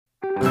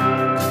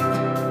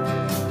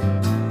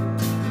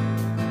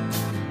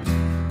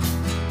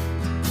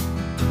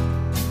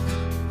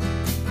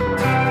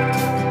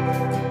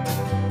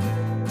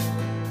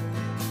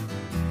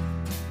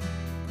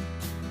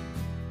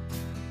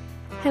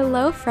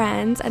Hello,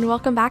 friends, and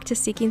welcome back to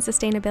Seeking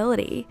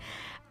Sustainability.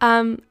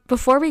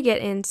 Before we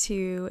get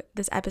into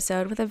this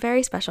episode with a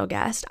very special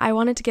guest, I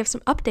wanted to give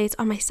some updates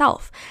on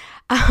myself.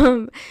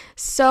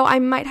 So I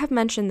might have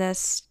mentioned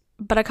this,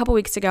 but a couple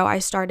weeks ago, I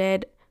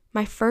started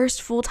my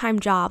first full-time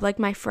job, like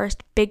my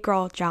first big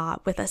girl job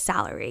with a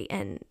salary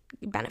and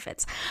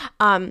benefits,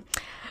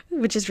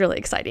 which is really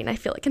exciting. I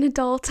feel like an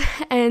adult,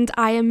 and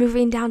I am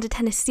moving down to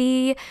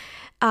Tennessee.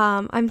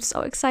 I'm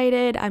so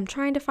excited. I'm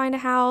trying to find a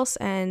house,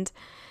 and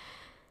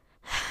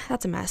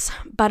that's a mess,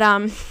 but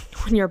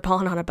when you're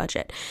balling on a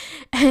budget.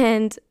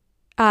 And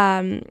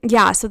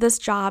so this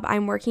job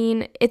I'm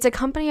working, it's a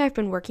company I've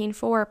been working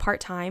for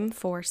part-time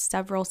for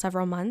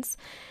several months,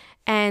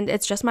 and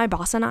it's just my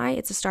boss and I.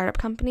 It's a startup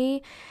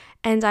company,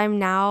 and I'm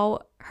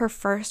now her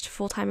first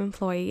full-time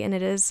employee, and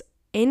it is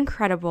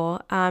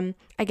incredible. I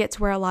get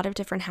to wear a lot of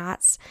different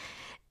hats,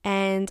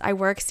 and I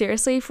work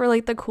seriously for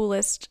like the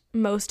coolest,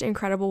 most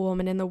incredible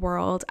woman in the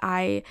world.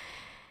 I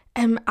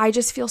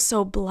just feel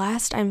so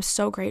blessed. I'm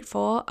so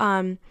grateful.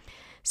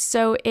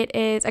 So it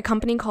is a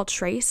company called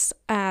Trace.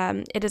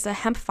 It is a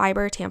hemp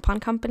fiber tampon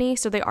company.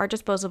 So they are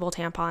disposable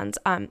tampons.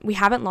 We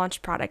haven't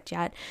launched product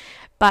yet,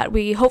 but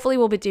we hopefully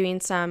will be doing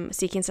some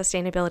Seeking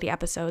Sustainability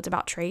episodes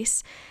about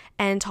Trace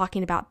and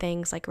talking about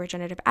things like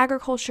regenerative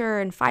agriculture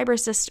and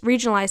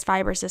regionalized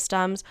fiber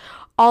systems,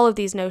 all of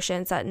these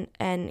notions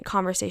and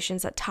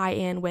conversations that tie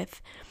in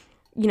with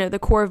the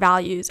core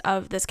values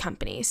of this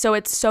company. So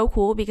it's so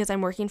cool because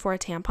I'm working for a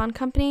tampon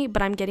company,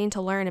 but I'm getting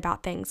to learn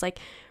about things like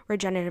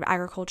regenerative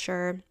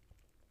agriculture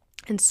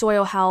and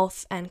soil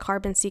health and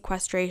carbon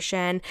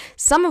sequestration,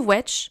 some of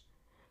which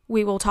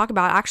we will talk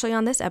about actually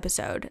on this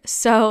episode.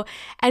 So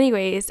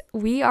anyways,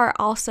 we are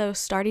also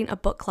starting a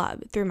book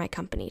club through my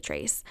company,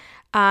 Trace.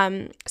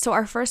 So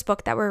our first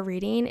book that we're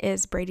reading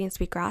is Braiding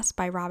Sweetgrass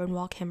by Robin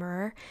Wall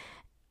Kimmerer.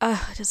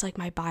 It is like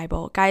my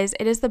Bible. Guys,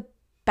 it is the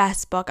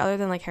best book other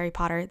than like Harry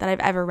Potter that I've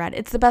ever read.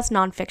 It's the best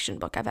nonfiction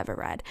book I've ever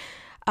read.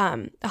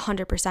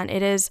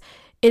 100%.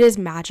 It is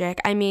magic.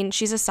 I mean,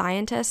 she's a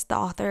scientist. The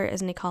author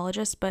is an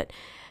ecologist, but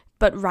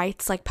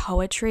writes like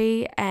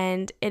poetry,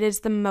 and it is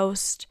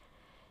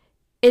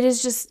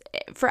just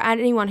for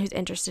anyone who's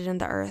interested in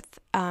the earth.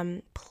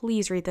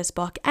 Please read this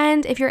book.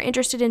 And if you're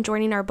interested in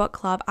joining our book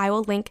club, I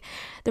will link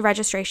the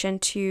registration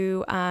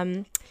to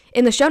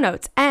in the show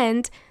notes.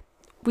 And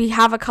we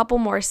have a couple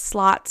more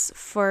slots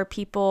for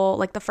people,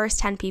 like the first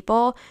 10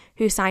 people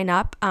who sign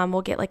up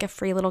will get like a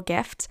free little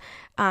gift.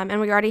 And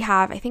we already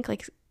have, I think,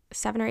 like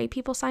 7 or 8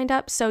 people signed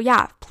up. So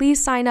yeah,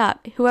 please sign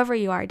up, whoever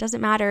you are. It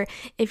doesn't matter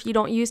if you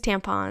don't use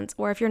tampons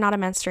or if you're not a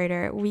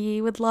menstruator.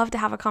 We would love to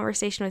have a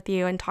conversation with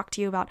you and talk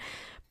to you about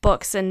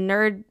books and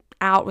nerd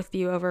out with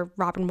you over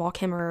Robin Wall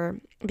Kimmerer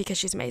because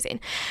she's amazing.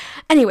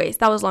 Anyways,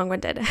 that was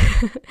long-winded.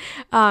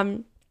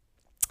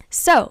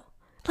 So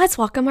let's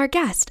welcome our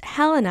guest,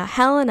 Helena.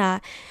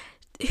 Helena,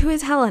 who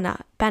is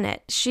Helena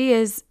Bennett? She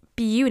is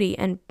beauty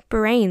and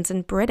brains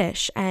and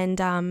British, and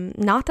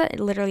not that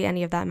literally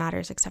any of that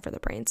matters except for the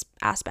brains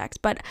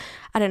aspect, but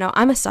I don't know,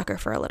 I'm a sucker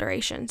for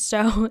alliteration.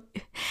 So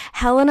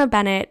Helena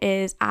Bennett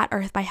is at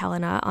Earth by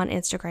Helena on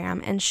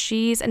Instagram, and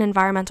she's an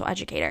environmental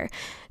educator.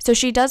 So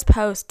she does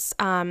posts,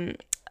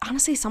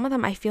 honestly, some of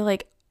them I feel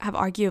like have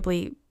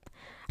arguably,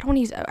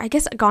 I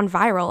guess gone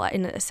viral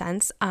in a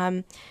sense,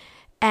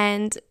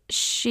 and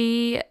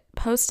she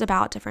posts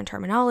about different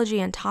terminology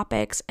and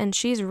topics, and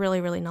she's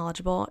really, really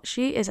knowledgeable.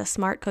 She is a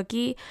smart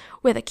cookie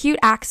with a cute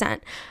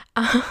accent.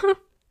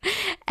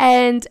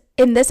 And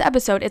in this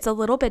episode, it's a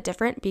little bit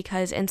different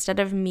because instead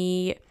of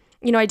me,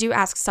 I do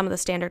ask some of the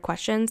standard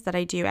questions that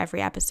I do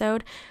every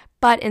episode,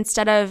 but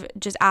instead of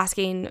just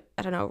asking,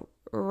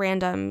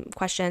 random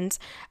questions,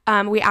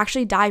 we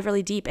actually dive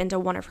really deep into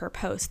one of her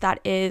posts that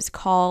is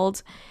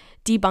called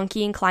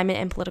Debunking Climate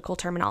and Political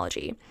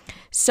Terminology.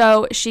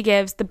 So she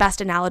gives the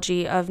best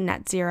analogy of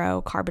net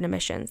zero carbon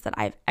emissions that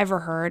I've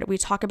ever heard. We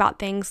talk about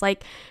things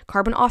like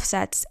carbon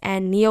offsets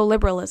and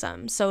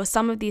neoliberalism. So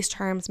some of these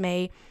terms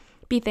may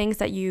be things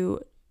that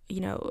you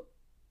know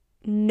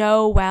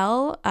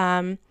well,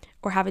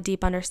 or have a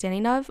deep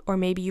understanding of, or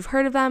maybe you've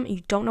heard of them,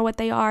 you don't know what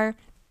they are,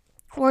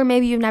 or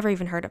maybe you've never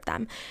even heard of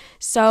them.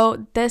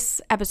 So this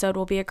episode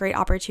will be a great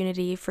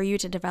opportunity for you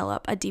to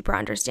develop a deeper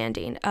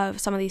understanding of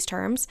some of these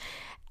terms.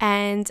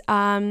 And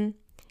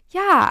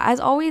as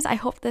always, I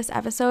hope this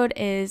episode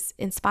is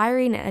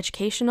inspiring and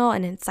educational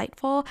and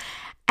insightful.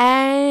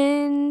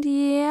 And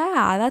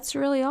yeah, that's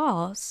really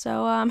all.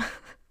 So,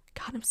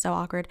 God, I'm so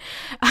awkward.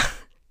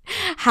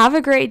 Have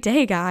a great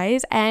day,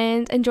 guys,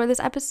 and enjoy this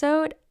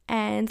episode.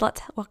 And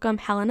let's welcome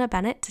Helena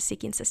Bennett to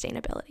Seeking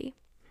Sustainability.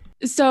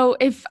 So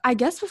if, I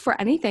guess before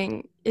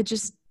anything,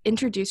 just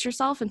introduce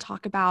yourself and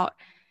talk about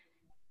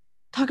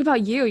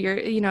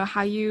you,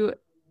 how you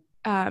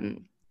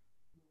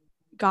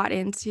got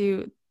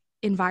into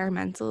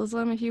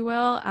environmentalism, if you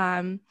will,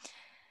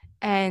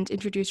 and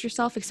introduce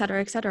yourself, et cetera,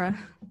 et cetera.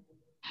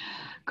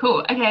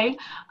 Cool. Okay.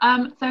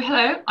 So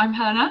hello, I'm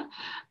Helena.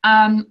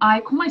 I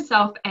call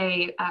myself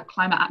a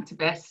climate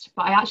activist,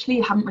 but I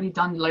actually haven't really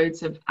done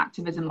loads of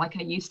activism like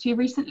I used to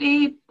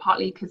recently,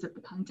 partly because of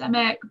the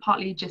pandemic,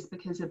 partly just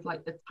because of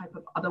like the type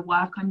of other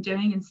work I'm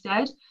doing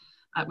instead,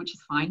 which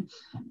is fine.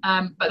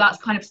 But that's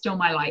kind of still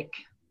my like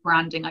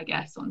branding, I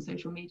guess, on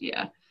social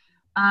media.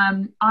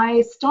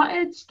 I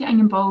started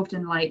getting involved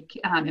in like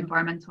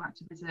environmental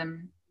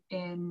activism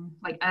in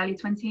like early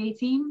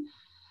 2018.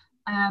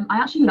 I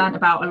actually learned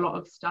about a lot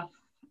of stuff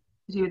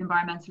to do with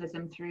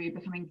environmentalism through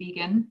becoming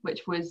vegan,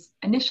 which was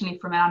initially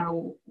from an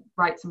animal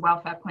rights and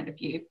welfare point of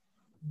view,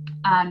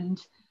 and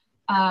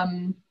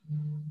um,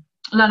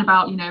 learn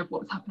about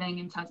what was happening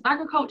in terms of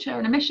agriculture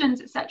and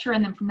emissions, etc.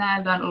 And then from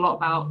there, learn a lot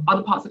about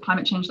other parts of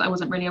climate change that I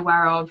wasn't really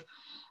aware of,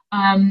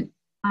 um,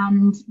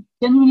 and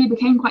genuinely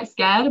became quite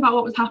scared about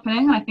what was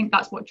happening. And I think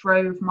that's what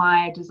drove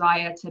my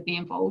desire to be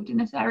involved in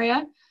this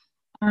area.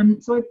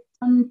 So I've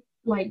done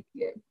like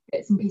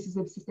bits and pieces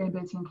of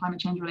sustainability and climate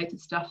change related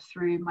stuff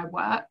through my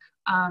work.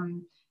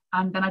 And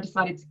then I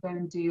decided to go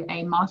and do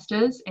a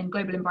master's in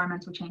global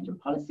environmental change and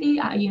policy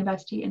at a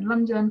university in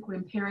London called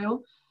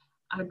Imperial.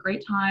 I had a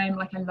great time.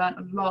 Like, I learned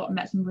a lot,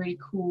 met some really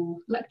cool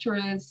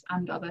lecturers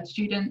and other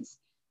students,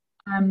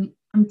 and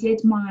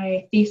did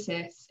my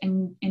thesis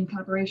in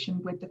collaboration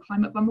with the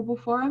Climate Vulnerable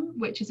Forum,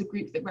 which is a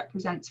group that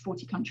represents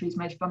 40 countries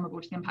most vulnerable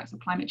to the impacts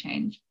of climate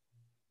change.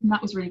 And that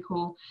was really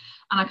cool.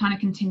 And I kind of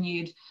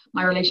continued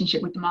my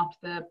relationship with them after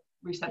the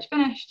research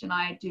finished, and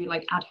I do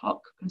like ad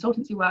hoc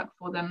consultancy work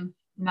for them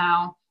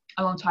now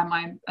alongside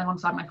my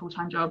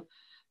full-time job.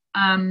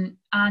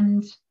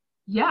 And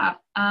yeah,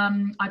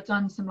 I've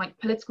done some like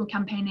political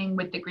campaigning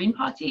with the Green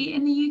Party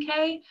in the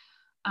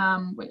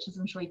UK, which, as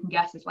I'm sure you can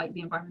guess, is like the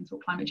environmental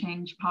climate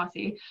change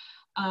party.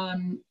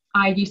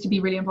 I used to be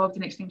really involved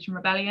in Extinction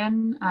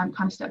Rebellion, kind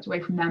of stepped away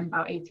from them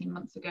about 18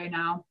 months ago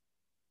now,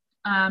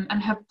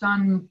 and have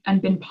done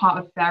and been part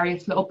of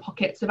various little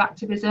pockets of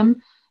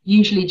activism,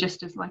 usually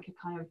just as like a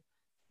kind of,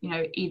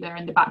 either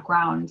in the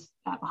background,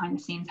 behind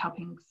the scenes,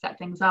 helping set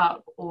things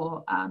up,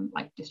 or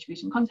like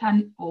distributing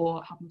content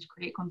or helping to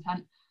create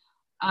content.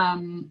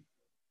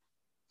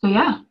 So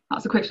yeah,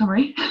 that's a quick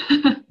summary.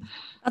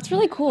 That's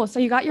really cool. So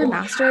you got your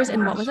master's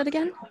in, what was it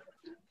again?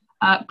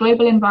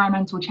 Global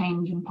environmental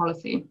change and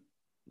policy.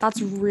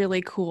 That's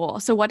really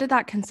cool. So what did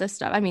that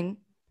consist of? I mean,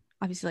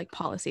 obviously like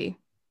policy.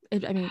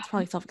 It's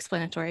probably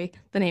self-explanatory.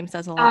 The name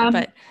says a lot,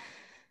 but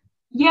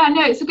yeah,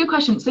 no, it's a good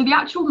question. So the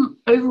actual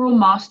overall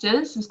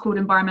master's was called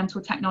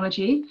environmental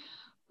technology,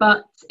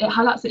 but it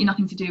had absolutely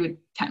nothing to do with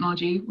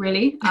technology,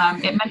 really.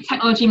 It meant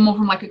technology more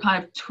from like a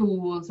kind of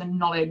tools and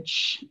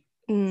knowledge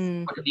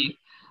point of view.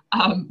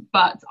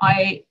 But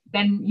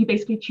then you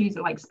basically choose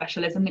a like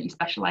specialism that you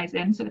specialize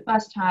in. So the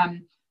first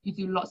term you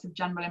do lots of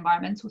general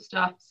environmental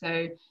stuff. So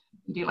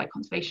you do like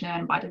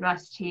conservation,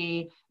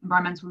 biodiversity,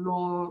 environmental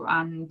law,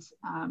 and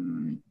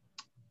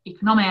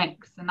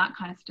economics and that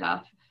kind of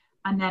stuff.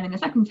 And then in the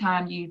second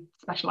term you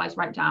specialize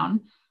right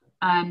down.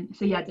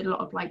 So yeah, I did a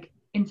lot of like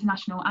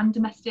international and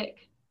domestic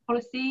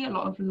policy, a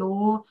lot of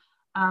law,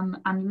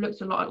 and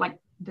looked a lot at like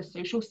the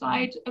social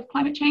side of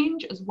climate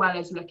change, as well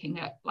as looking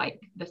at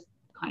like this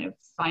kind of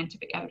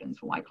scientific evidence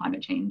for why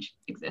climate change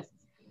exists.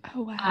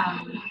 Oh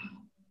wow.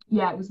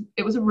 Yeah,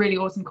 it was a really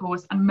awesome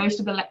course, and most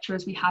of the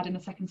lecturers we had in the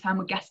second term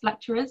were guest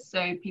lecturers,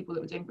 so people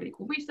that were doing really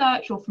cool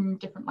research or from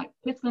different like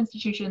political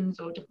institutions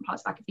or different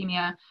parts of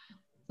academia.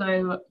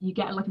 So you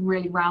get like a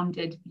really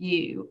rounded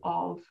view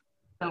of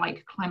the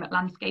like climate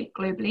landscape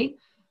globally.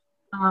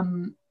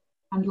 And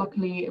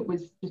luckily it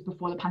was just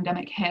before the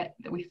pandemic hit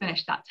that we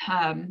finished that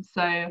term,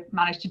 so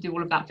managed to do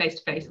all of that face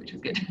to face, which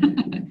was good.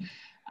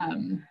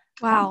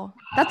 Wow,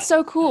 that's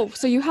so cool.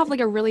 So you have like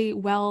a really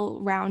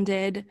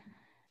well-rounded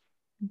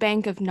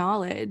bank of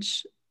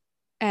knowledge,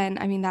 and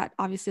I mean that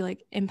obviously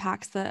like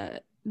impacts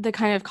the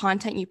kind of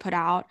content you put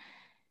out,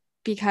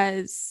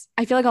 because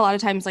I feel like a lot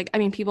of times, like, I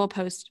mean, people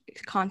post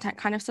content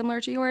kind of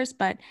similar to yours,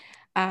 but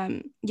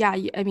yeah,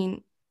 I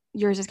mean,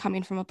 yours is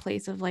coming from a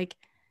place of like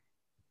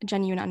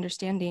genuine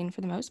understanding for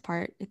the most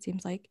part, it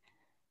seems like.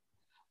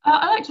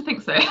 I like to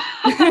think so.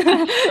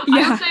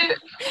 Yeah.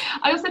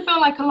 I also feel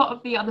like a lot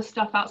of the other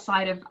stuff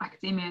outside of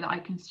academia that I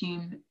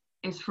consume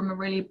is from a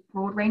really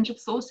broad range of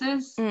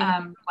sources,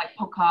 like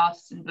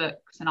podcasts and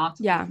books and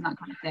articles and that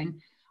kind of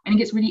thing. I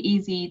think it's really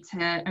easy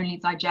to only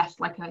digest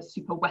like a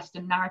super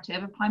Western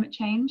narrative of climate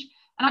change.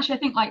 And actually, I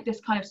think like this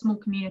kind of small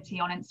community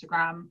on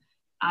Instagram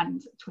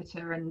and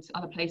Twitter and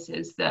other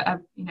places that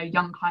are,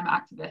 young climate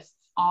activists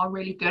are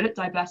really good at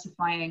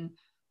diversifying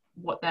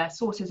what their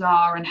sources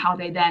are and how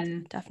they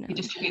then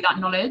distribute that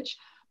knowledge.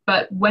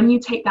 But when you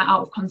take that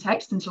out of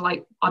context into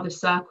like other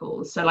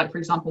circles, so like for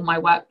example my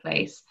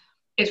workplace,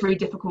 it's really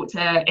difficult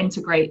to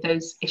integrate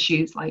those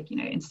issues like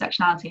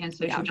intersectionality and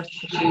social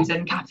justice issues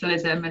and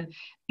capitalism, and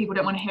people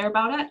don't want to hear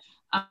about it.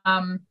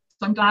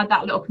 So I'm glad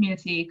that little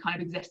community kind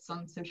of exists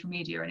on social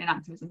media and in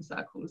activism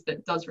circles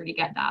that does really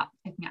get that.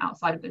 Taking it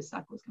outside of those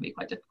circles can be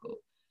quite difficult.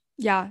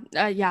 Yeah,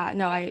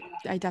 no, I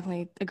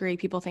definitely agree.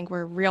 People think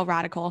we're real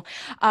radical.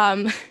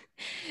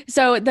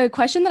 So the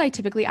question that I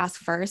typically ask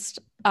first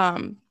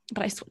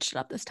but I switched it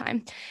up this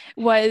time,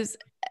 was,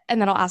 and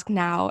then I'll ask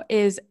now,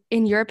 is,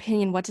 in your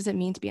opinion, what does it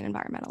mean to be an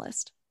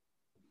environmentalist?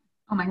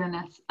 Oh my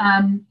goodness.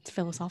 It's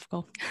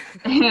philosophical.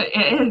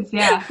 It is,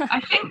 yeah.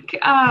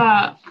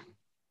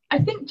 I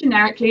think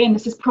generically, and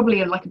this is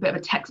probably like a bit of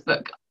a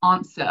textbook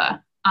answer,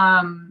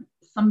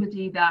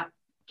 somebody that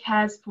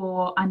cares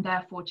for and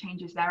therefore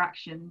changes their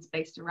actions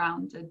based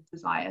around a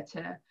desire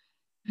to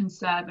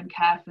conserve and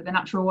care for the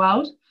natural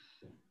world.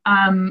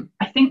 I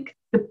think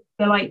the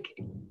like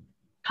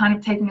kind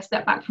of taking a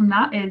step back from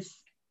that is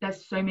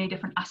there's so many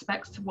different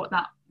aspects to what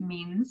that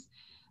means.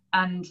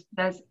 And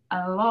there's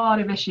a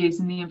lot of issues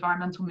in the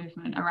environmental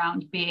movement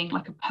around being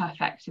like a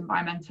perfect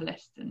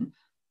environmentalist, and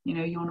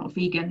you're not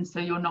vegan, so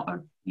you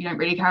don't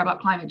really care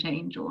about climate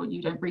change, or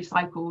you don't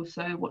recycle,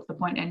 so what's the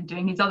point in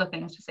doing these other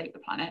things to save the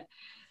planet?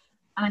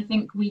 And I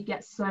think we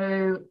get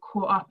so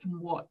caught up in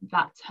what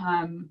that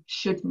term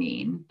should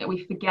mean that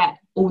we forget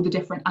all the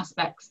different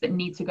aspects that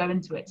need to go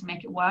into it to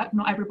make it work.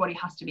 Not everybody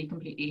has to be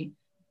completely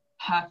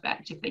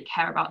perfect if they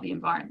care about the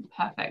environment,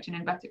 perfect in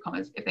inverted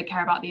commas, if they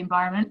care about the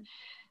environment.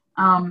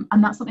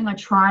 And that's something I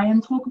try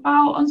and talk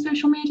about on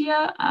social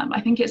media.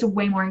 I think it's a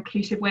way more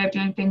inclusive way of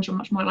doing things. You're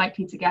much more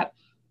likely to get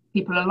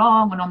people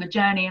along and on the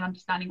journey and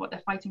understanding what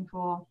they're fighting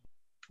for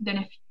than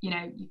if you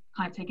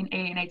kind of take an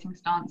alienating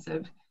stance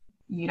of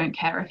you don't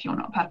care if you're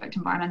not a perfect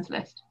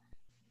environmentalist.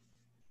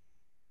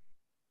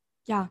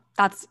 I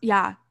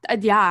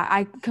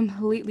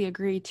completely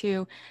agree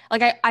too.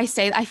 Like I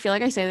feel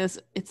like I say this,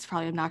 it's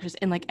probably obnoxious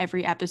in like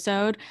every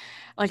episode,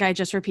 like I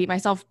just repeat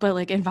myself, but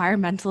like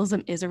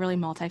environmentalism is a really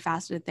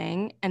multifaceted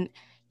thing, and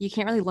you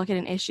can't really look at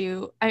an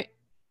issue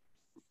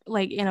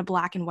like in a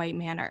black and white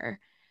manner.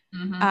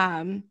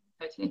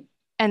 Totally.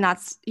 And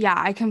that's,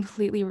 I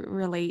completely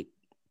relate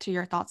to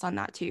your thoughts on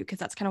that too, because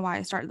that's kind of why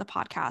I started the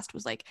podcast,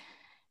 was like,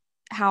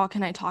 how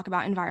can I talk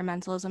about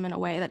environmentalism in a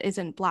way that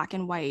isn't black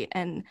and white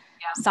and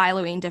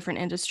siloing different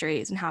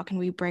industries, and how can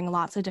we bring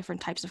lots of different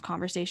types of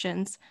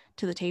conversations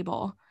to the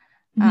table?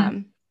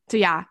 So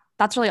yeah,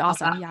 that's really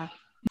awesome. Yeah.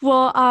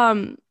 Well,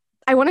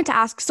 I wanted to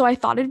ask, so I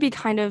thought it'd be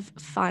kind of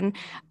fun.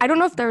 I don't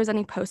know if there was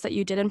any post that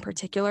you did in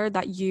particular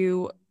that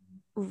you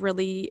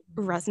really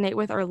resonate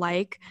with or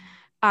like,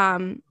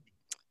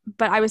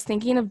 but I was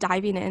thinking of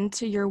diving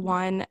into your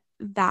one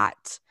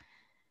that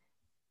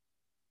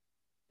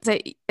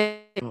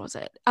was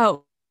it?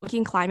 Oh,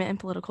 Linking Climate and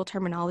Political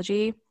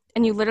Terminology.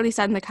 And you literally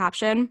said in the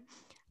caption,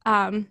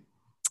 half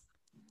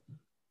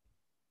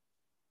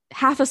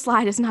a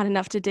slide is not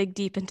enough to dig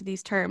deep into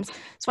these terms.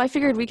 So I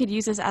figured we could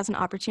use this as an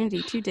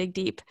opportunity to dig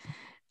deep.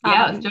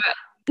 Yeah, let's do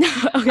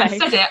it.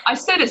 Okay. I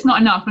said it's not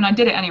enough, and I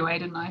did it anyway,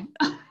 didn't I?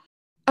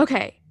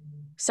 Okay.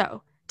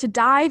 So to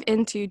dive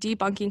into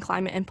debunking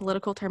climate and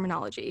political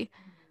terminology,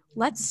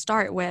 let's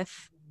start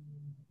with,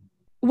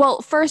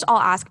 well, first I'll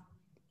ask,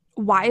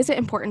 why is it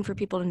important for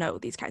people to know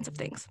these kinds of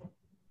things?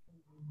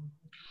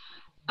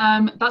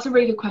 That's a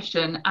really good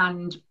question,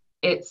 and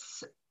I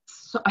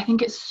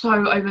think it's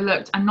so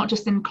overlooked, and not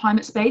just in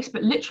climate space,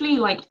 but literally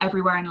like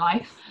everywhere in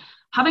life.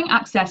 Having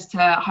access to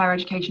higher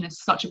education is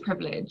such a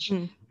privilege,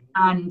 and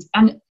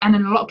in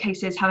a lot of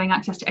cases, having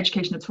access to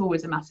education at all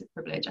is a massive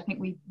privilege. I think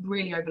we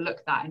really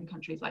overlook that in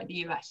countries like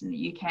the US and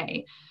the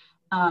UK,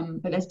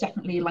 but there's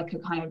definitely like a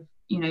kind of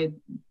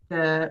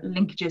the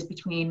linkages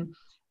between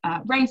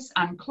race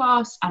and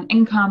class and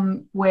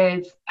income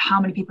with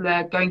how many people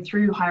are going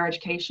through higher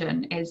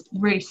education is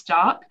really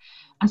stark.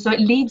 And so it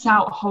leaves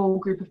out a whole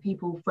group of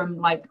people from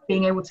like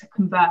being able to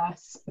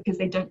converse because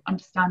they don't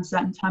understand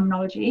certain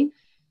terminology.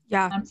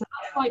 So that's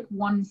like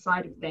one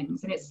side of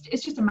things. And it's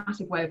just a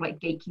massive way of like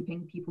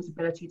gatekeeping people's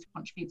ability to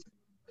contribute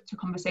to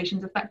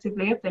conversations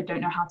effectively if they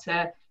don't know how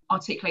to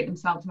articulate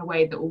themselves in a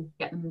way that will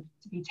get them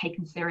to be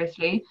taken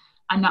seriously.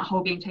 And that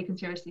whole being taken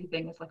seriously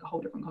thing is like a whole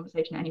different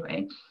conversation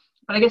anyway.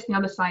 But I guess the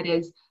other side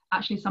is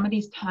actually some of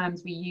these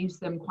terms, we use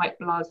them quite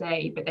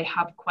blasé, but they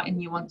have quite a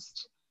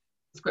nuanced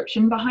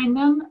description behind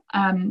them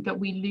that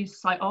we lose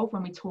sight of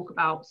when we talk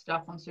about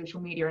stuff on social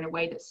media in a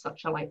way that's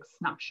such a like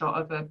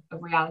snapshot of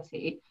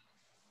reality.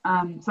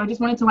 So I just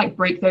wanted to like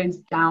break those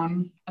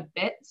down a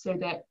bit so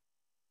that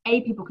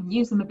people can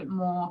use them a bit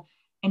more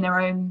in their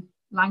own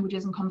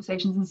languages and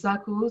conversations and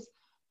circles,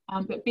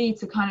 but B,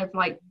 to kind of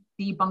like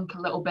debunk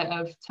a little bit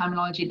of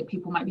terminology that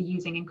people might be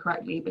using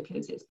incorrectly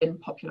because it's been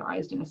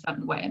popularized in a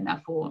certain way and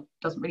therefore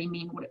doesn't really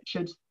mean what it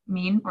should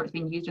mean, or it's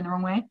being used in the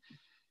wrong way.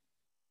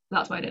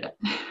 That's why I did it.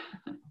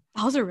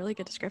 That was a really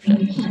good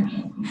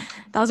description.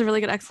 That was a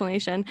really good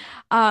explanation.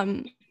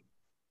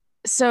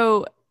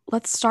 So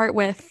let's start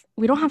with,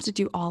 we don't have to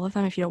do all of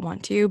them if you don't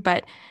want to,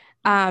 but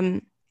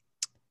carbon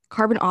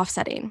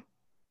offsetting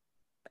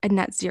and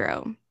net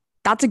zero.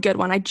 That's a good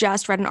one. I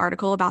just read an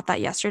article about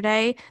that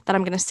yesterday that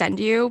I'm going to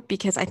send you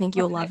because I think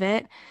you'll love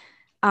it.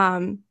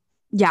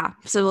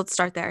 So let's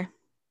start there.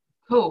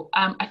 Cool.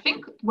 I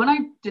think when I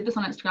did this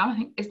on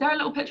Instagram, is there a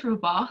little picture of a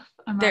bath?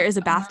 There is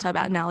a bathtub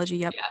analogy.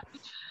 Yep. Yeah.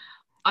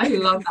 I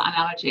love that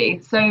analogy.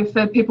 So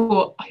for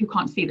people who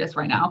can't see this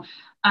right now,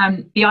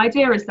 the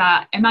idea is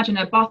that imagine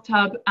a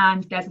bathtub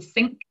and there's a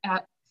sink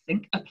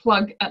sink, a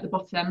plug at the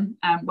bottom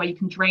where you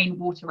can drain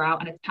water out,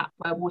 and a tap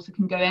where water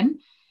can go in.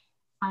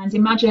 And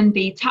imagine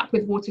the tap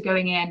with water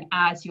going in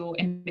as your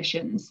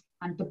emissions,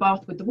 and the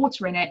bath with the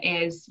water in it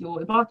is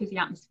the bath is the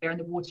atmosphere, and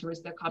the water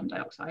is the carbon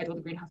dioxide or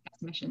the greenhouse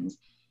gas emissions.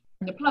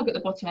 And the plug at the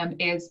bottom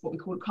is what we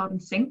call a carbon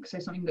sink, so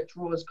something that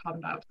draws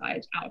carbon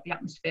dioxide out of the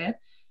atmosphere.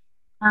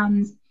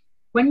 And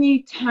when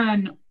you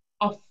turn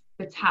off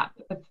the tap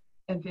of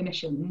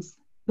emissions,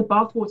 the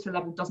bath water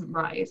level doesn't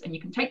rise, and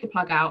you can take the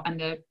plug out and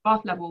the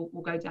bath level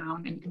will go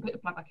down, and you can put the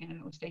plug back in and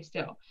it will stay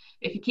still.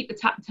 If you keep the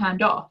tap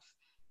turned off,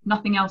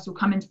 nothing else will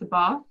come into the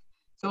bath.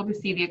 So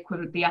obviously the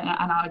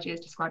analogy is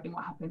describing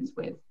what happens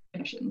with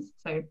emissions.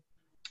 So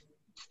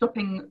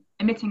stopping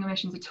emitting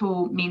emissions at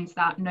all means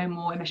that no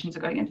more emissions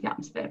are going into the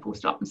atmosphere, full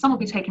stop. And some will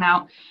be taken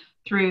out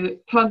through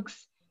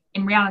plugs.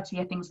 In reality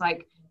are things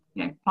like,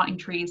 planting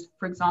trees,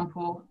 for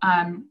example.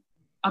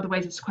 Other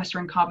ways of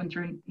sequestering carbon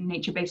through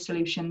nature-based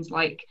solutions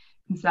like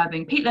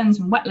conserving peatlands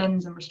and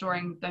wetlands and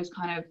restoring those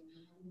kind of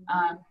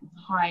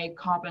high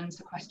carbon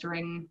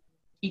sequestering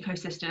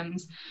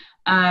ecosystems.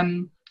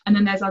 And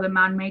then there's other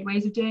man-made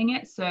ways of doing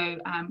it. So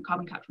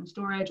carbon capture and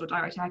storage, or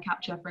direct air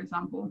capture, for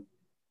example,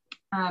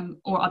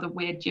 or other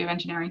weird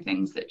geoengineering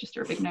things that just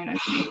are a big no-no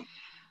for me.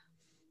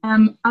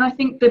 And I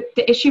think that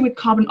the issue with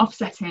carbon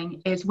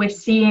offsetting is we're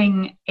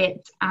seeing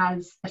it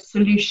as a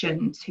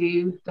solution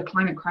to the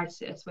climate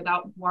crisis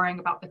without worrying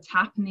about the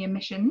tap and the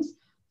emissions.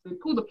 So we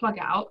pull the plug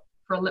out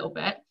for a little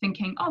bit,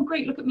 thinking, oh,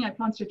 great, look at me, I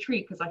planted a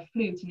tree because I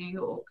flew to New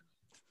York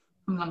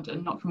from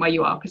London, not from where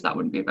you are, because that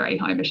wouldn't be very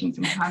high emissions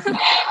in comparison.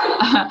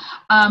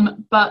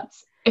 But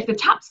if the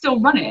tap's still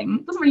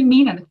running, it doesn't really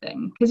mean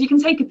anything, because you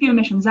can take a few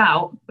emissions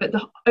out, but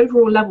the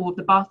overall level of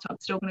the bathtub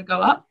is still going to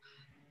go up.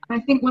 And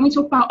I think when we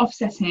talk about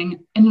offsetting,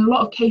 in a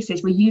lot of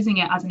cases, we're using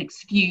it as an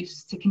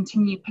excuse to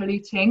continue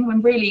polluting,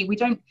 when really we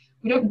don't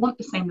want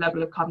the same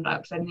level of carbon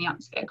dioxide in the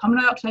atmosphere.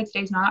 Carbon dioxide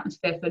stays in our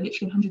atmosphere for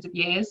literally hundreds of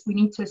years. We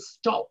need to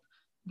stop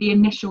the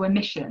initial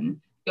emission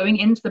going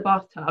into the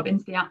bathtub,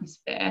 into the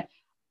atmosphere,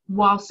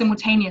 while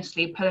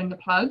simultaneously pulling the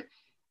plug.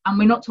 And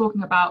we're not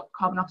talking about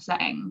carbon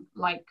offsetting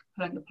like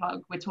pulling the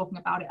plug. We're talking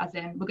about it as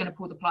in we're going to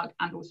pull the plug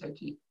and also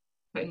keep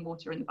putting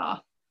water in the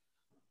bath.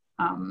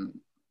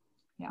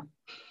 Yeah.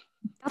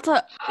 That's an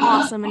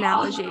awesome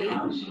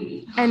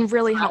analogy and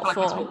really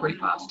helpful. I talk really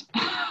fast.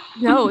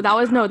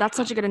 That's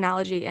such a good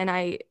analogy. And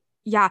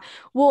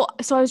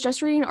so I was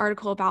just reading an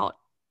article about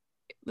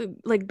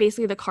like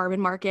basically the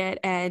carbon market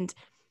and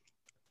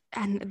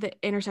the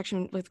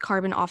intersection with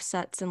carbon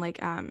offsets and like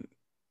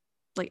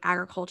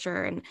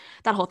agriculture and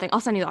that whole thing.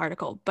 I'll send you the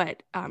article,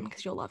 but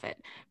because you'll love it.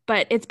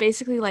 But it's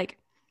basically like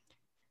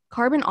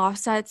carbon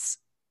offsets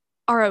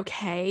are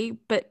okay,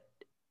 but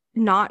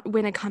not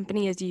when a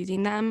company is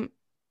using them,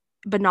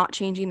 but not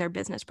changing their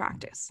business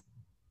practice.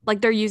 Like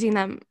they're using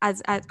them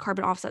as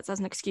carbon offsets as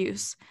an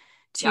excuse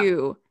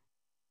to,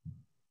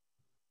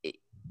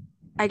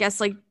 I guess,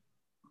 like,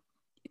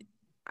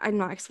 I'm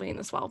not explaining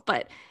this well,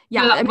 but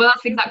yeah. Well,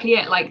 that's exactly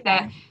it. Like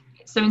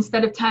so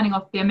instead of turning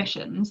off the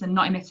emissions and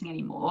not emitting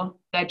anymore,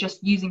 they're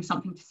just using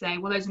something to say,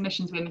 well, those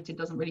emissions we emitted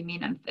doesn't really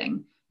mean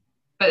anything.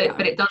 But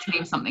it does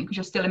mean something, because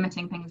you're still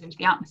emitting things into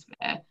the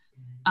atmosphere.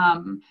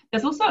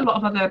 There's also a lot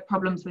of other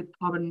problems with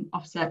carbon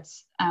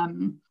offsets.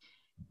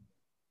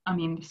 I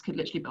mean, this could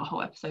literally be a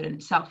whole episode in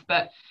itself,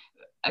 but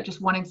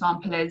just one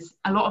example is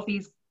a lot of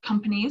these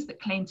companies that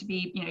claim to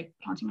be,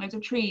 planting loads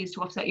of trees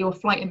to offset your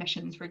flight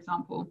emissions, for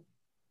example,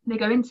 they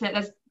go into it.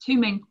 There's two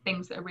main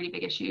things that are really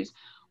big issues.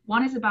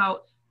 One is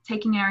about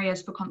taking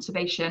areas for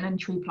conservation and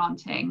tree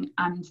planting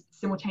and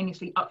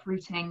simultaneously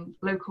uprooting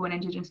local and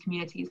indigenous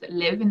communities that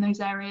live in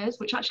those areas,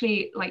 which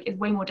actually is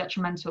way more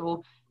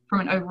detrimental from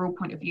an overall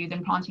point of view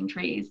than planting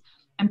trees.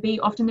 And B,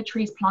 often the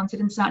trees planted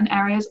in certain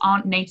areas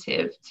aren't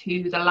native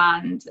to the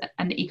land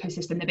and the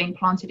ecosystem they're being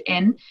planted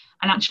in,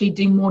 and actually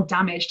do more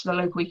damage to the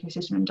local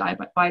ecosystem and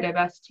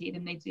biodiversity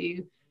than they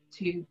do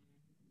to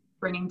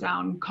bringing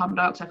down carbon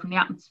dioxide from the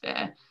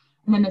atmosphere.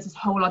 And then there's this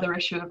whole other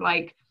issue of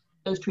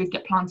those trees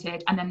get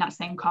planted, and then that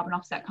same carbon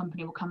offset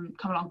company will come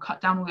along,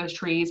 cut down all those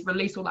trees,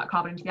 release all that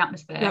carbon into the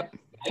atmosphere,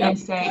 and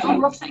say, oh,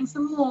 we're offsetting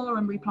some more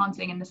and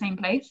replanting in the same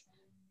place.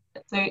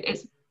 So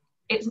it's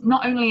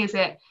not only is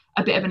it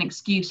a bit of an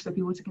excuse for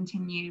people to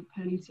continue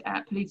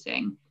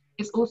polluting,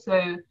 it's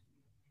also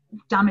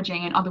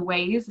damaging in other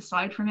ways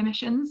aside from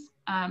emissions,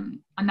 and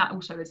that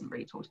also isn't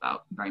really talked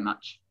about very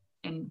much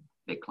in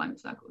big climate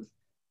circles.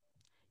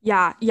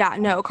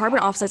 Carbon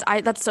offsets,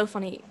 that's so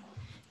funny,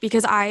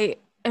 because I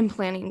am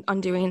planning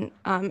on doing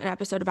an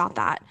episode about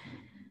that,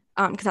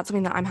 because that's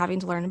something that I'm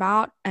having to learn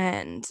about,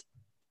 and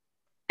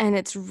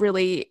it's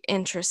really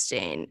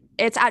interesting.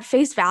 It's at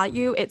face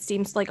value, it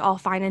seems like all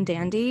fine and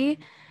dandy,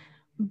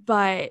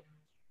 but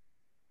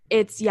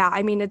it's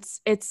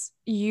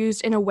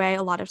used in a way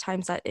a lot of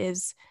times that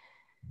is,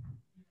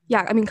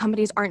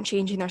 companies aren't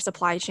changing their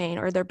supply chain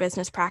or their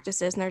business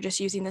practices, and they're just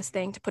using this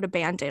thing to put a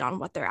Band-Aid on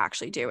what they're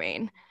actually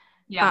doing.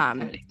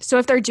 Totally. So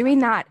if they're doing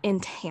that in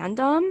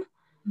tandem,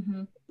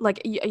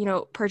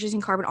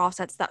 purchasing carbon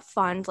offsets that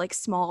fund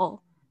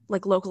small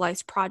like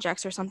localized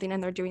projects or something,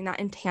 and they're doing that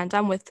in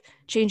tandem with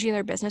changing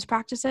their business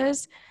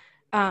practices,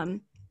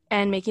 and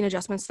making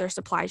adjustments to their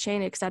supply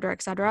chain, et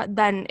cetera,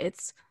 then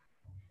it's,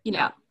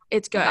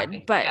 it's good.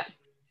 Exactly. But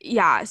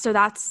yeah, so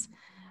that's,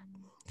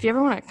 if you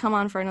ever want to come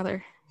on for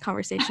another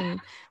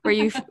conversation where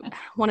you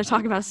want to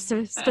talk about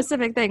a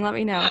specific thing, let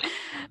me know.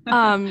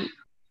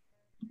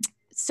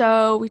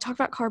 So we talked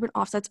about carbon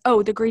offsets.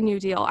 Oh, the Green New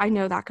Deal. I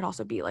know that could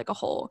also be like a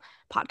whole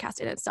podcast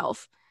in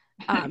itself.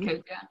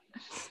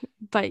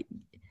 But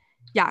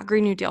yeah,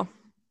 Green New Deal.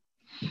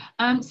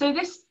 So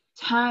this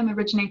term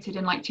originated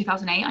in like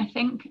 2008, I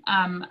think.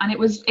 And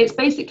it's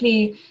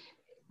basically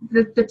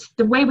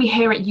the way we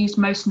hear it used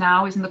most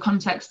now is in the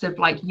context of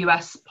like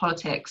US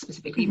politics,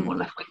 specifically more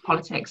left-wing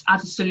politics,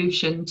 as a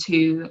solution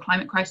to the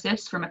climate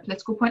crisis from a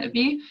political point of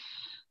view.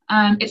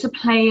 It's a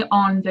play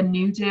on the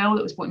New Deal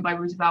that was brought in by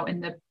Roosevelt in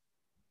the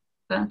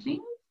 30s.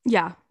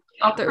 Yeah.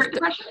 After the Great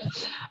Depression.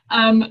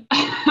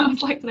 I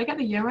was like, did I get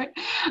the year right?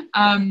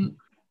 20s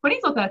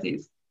or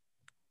 30s?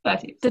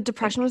 30s. The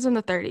Depression was in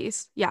the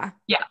 30s. Yeah.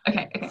 Yeah.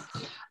 Okay.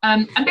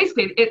 And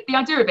basically, the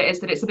idea of it is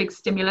that it's a big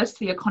stimulus to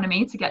the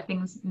economy to get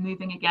things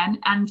moving again.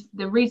 And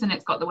the reason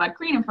it's got the word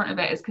green in front of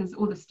it is because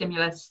all the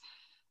stimulus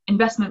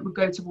investment would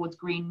go towards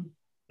green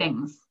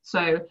things.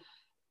 So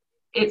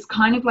it's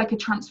kind of like a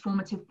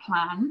transformative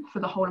plan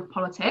for the whole of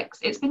politics.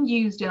 It's been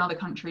used in other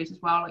countries as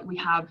well. Like we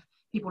have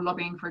people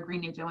lobbying for a Green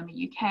New Deal in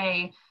the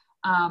UK.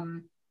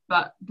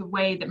 But the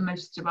way that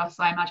most of us,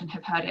 I imagine,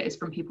 have heard it is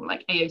from people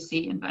like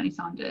AOC and Bernie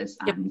Sanders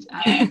and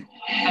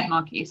Ed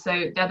Markey.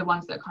 So they're the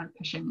ones that are kind of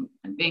pushing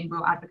and being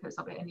real advocates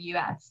of it in the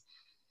US.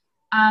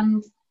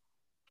 And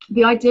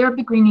the idea of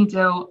the Green New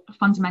Deal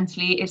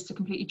fundamentally is to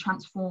completely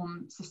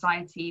transform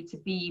society to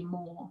be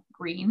more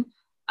green.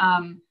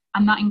 And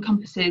that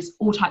encompasses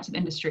all types of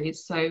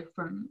industries. So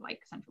from like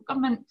central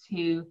government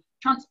to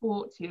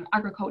transport to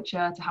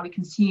agriculture to how we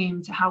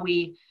consume to how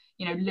we,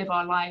 live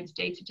our lives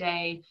day to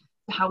day,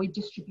 to how we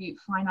distribute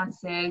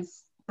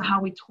finances, to how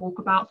we talk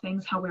about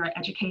things, how we're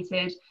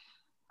educated.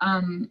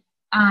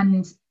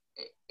 And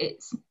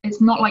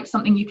it's not like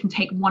something you can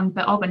take one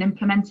bit of and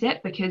implement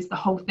it, because the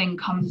whole thing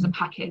comes as a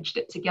package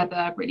that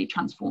together really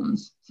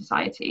transforms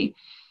society.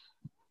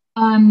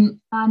 And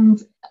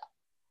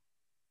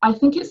I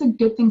think it's a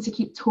good thing to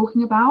keep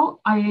talking about.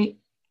 I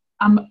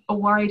am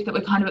worried that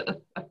we're kind of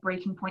at a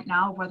breaking point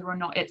now, whether or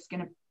not it's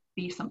going to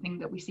be something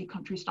that we see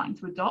countries starting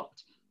to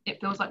adopt. It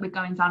feels like we're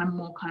going down a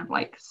more kind of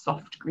like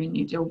soft Green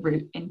New Deal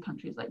route in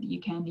countries like the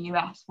UK and the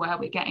US, where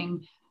we're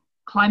getting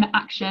climate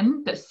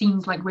action that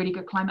seems like really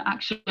good climate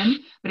action,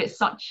 but it's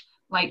such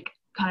like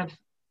kind of,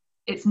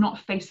 it's not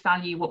face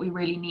value what we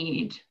really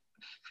need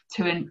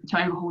to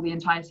overhaul the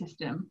entire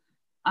system.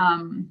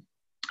 And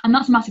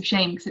that's a massive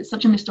shame, because it's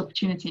such a missed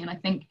opportunity. And I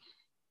think,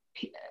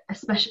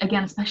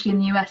 especially in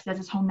the US, there's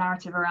this whole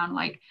narrative around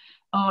like,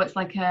 oh,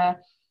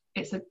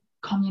 it's a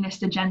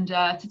communist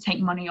agenda to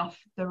take money off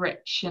the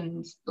rich,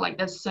 and like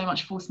there's so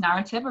much false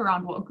narrative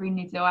around what a Green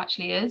New Deal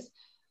actually is,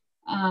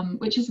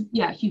 which is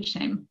a huge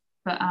shame.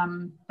 But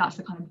that's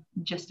the kind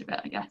of gist of it,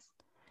 I guess.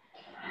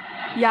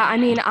 Yeah, I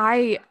mean,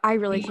 I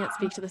really can't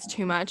speak to this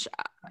too much,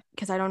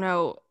 because I don't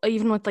know,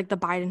 even with like the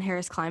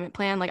Biden-Harris climate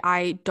plan, like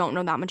I don't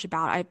know that much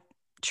about it. I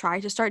try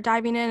to start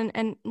diving in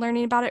and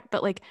learning about it,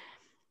 but like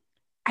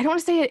I don't want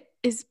to say it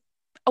is,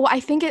 I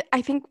think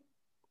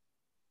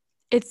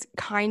it's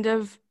kind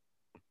of,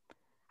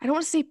 I don't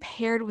want to say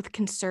paired with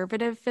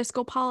conservative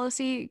fiscal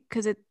policy,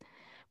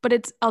 but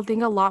it's, I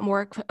think, a lot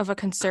more of a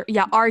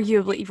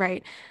arguably,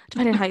 right,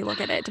 depending on how you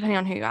look at it, depending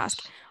on who you ask.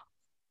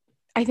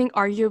 I think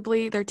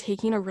arguably they're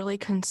taking a really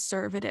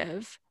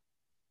conservative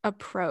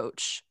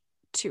approach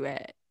to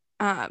it,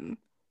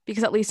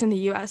 because at least in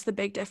the US, the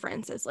big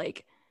difference is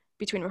like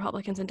between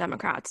Republicans and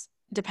Democrats,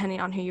 depending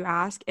on who you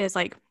ask, is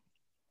like,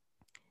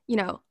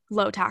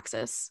 low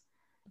taxes,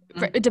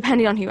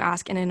 depending on who you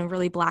ask, and in a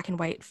really black and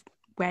white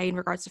way in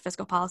regards to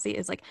fiscal policy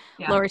is like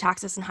lower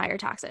taxes and higher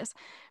taxes.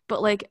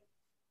 But like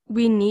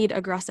we need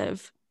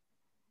aggressive,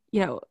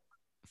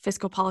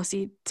 fiscal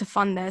policy to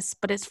fund this,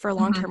 but it's for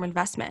long-term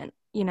investment,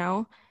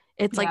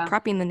 it's like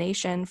prepping the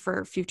nation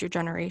for future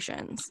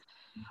generations.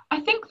 I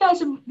think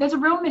there's a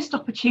real missed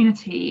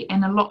opportunity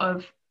in a lot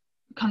of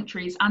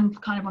countries, and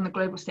kind of on the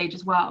global stage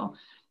as well,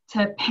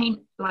 to paint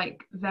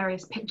like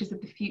various pictures of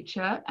the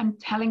future and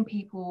telling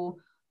people,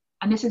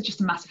 and this is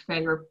just a massive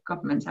failure of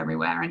governments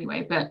everywhere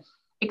anyway, but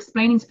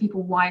explaining to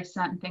people why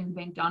certain things are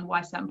being done,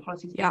 why certain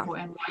policies are being brought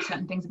in, why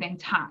certain things are being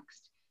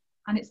taxed.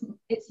 And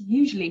it's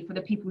usually for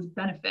the people's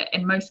benefit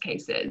in most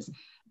cases.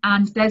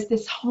 And there's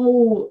this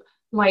whole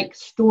like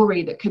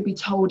story that could be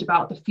told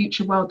about the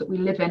future world that we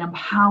live in, and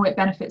how it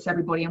benefits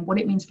everybody, and what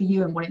it means for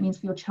you, and what it means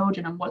for your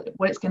children, and what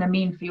it's going to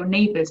mean for your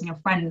neighbors and your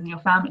friends and your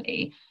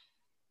family,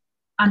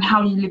 and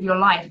how you live your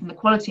life, and the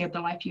quality of the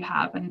life you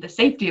have, and the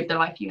safety of the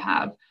life you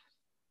have.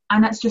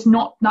 And that's just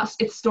not,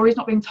 its story's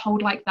not being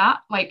told like that.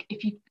 Like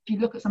if you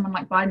look at someone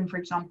like Biden, for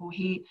example,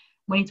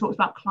 when he talks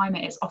about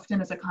climate, it's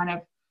often as a kind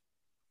of,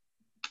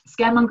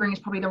 scaremongering is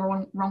probably the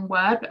wrong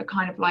word, but a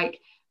kind of like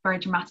very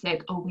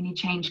dramatic, oh, we need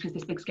change because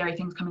this big scary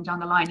thing's coming down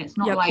the line. It's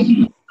not Yep. like,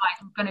 guys,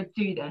 I'm going to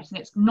do this, and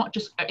it's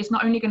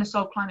not only going to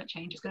solve climate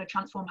change, it's going to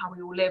transform how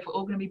we all live. We're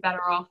all going to be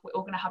better off, we're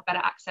all going to have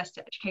better access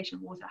to education,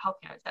 water,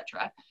 healthcare,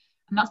 etc.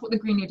 And that's what the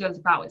Green New Deal is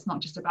about. It's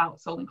not just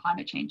about solving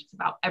climate change, it's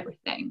about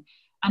everything.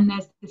 And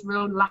there's this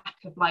real lack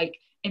of like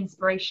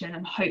inspiration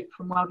and hope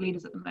from world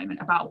leaders at the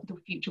moment about the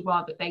future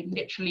world that they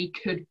literally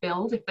could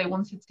build if they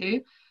wanted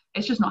to.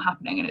 It's just not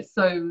happening, and it's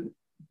so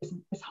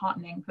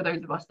disheartening for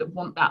those of us that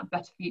want that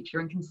better future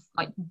and can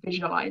like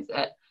visualize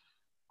it.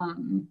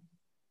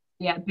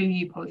 Yeah, boo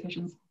you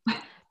politicians.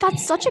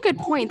 That's such a good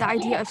point, the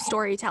idea of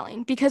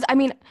storytelling, because I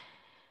mean,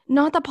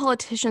 not that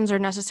politicians are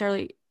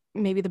necessarily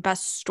maybe the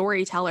best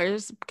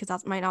storytellers, because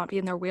that might not be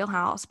in their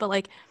wheelhouse, but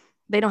like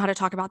they know how to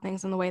talk about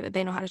things in the way that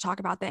they know how to talk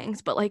about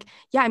things. But like,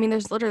 yeah, I mean,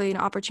 there's literally an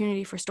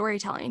opportunity for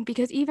storytelling,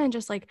 because even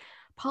just like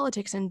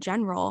politics in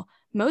general,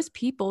 most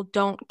people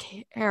don't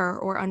care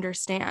or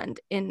understand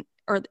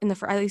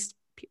at least,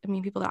 I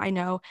mean, people that I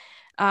know.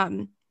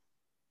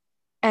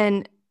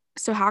 And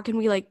so how can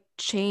we like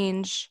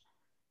change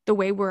the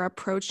way we're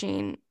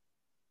approaching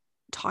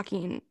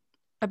talking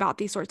about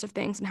these sorts of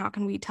things, and how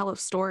can we tell a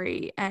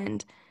story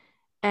and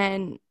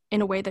in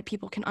a way that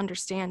people can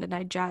understand and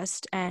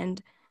digest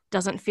and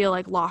doesn't feel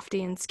like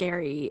lofty and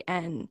scary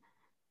and,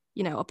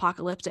 you know,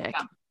 apocalyptic,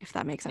 if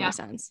that makes any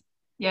sense.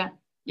 Yeah,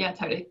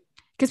 totally.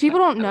 Because people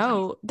don't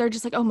know. They're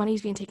just like, oh,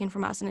 money's being taken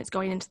from us and it's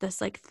going into this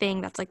like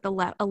thing that's like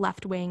a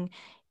left-wing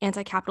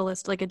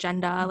anti-capitalist like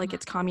agenda, like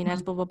it's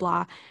communist, blah, blah,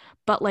 blah.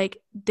 But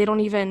like they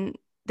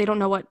don't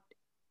know what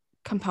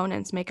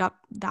components make up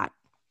that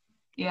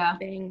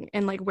thing,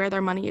 and like where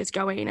their money is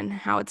going and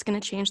how it's going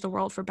to change the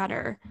world for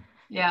better.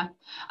 Yeah,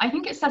 I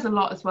think it says a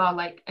lot as well.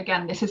 Like,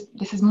 again, this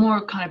is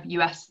more kind of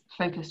US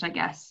focused, I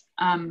guess.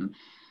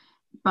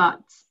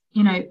 But,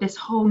 you know, this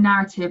whole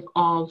narrative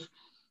of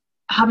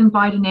having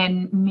Biden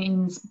in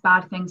means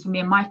bad things for me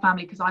and my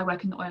family because I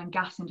work in the oil and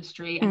gas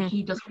industry, and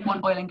he doesn't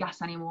want oil and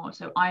gas anymore,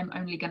 so I'm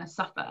only going to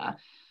suffer.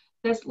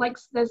 That's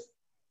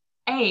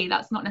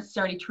not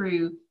necessarily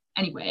true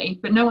anyway,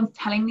 but no one's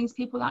telling these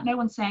people that. No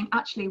one's saying,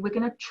 actually, we're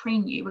going to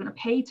train you, we're going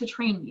to pay to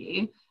train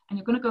you, and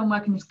you're going to go and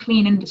work in this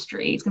clean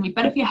industry. It's going to be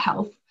better for your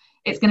health,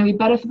 it's going to be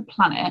better for the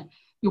planet,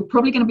 you're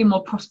probably going to be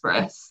more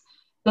prosperous.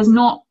 There's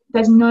no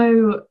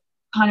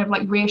kind of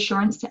like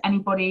reassurance to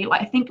anybody.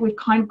 Like, I think we've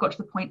kind of got to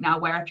the point now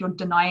where if you're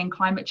denying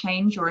climate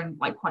change, you're in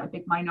like quite a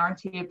big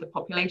minority of the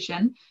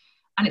population,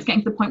 and it's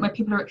getting to the point where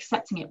people are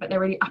accepting it, but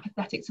they're really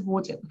apathetic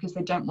towards it because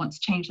they don't want to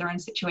change their own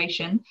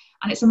situation.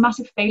 And it's a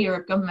massive failure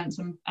of governments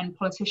and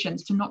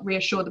politicians to not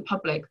reassure the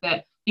public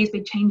that these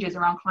big changes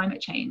around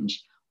climate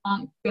change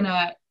aren't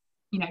gonna,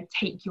 you know,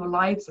 take your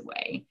lives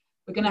away.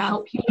 We're going to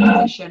help you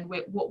transition.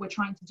 What we're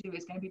trying to do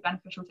is going to be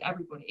beneficial to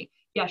everybody.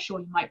 Yeah, sure,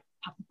 you might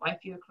have to buy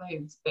fewer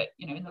clothes, but,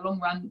 you know, in the long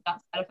run,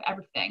 that's better for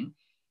everything.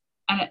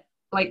 And it,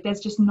 like, there's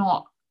just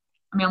not,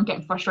 I mean, I'm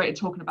getting frustrated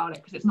talking about it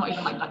because it's not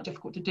even like that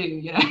difficult to do,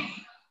 you know?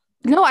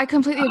 No, I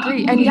completely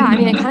agree. And yeah, I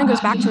mean, it kind of goes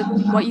back to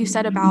what you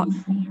said about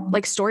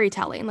like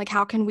storytelling. Like,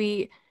 how can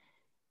we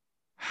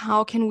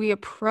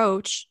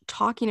approach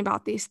talking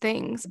about these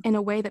things in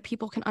a way that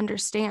people can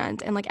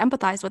understand and like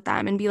empathize with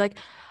them and be like,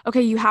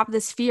 okay, you have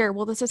this fear.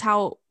 Well, this is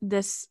how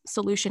this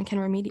solution can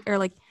remedy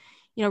that.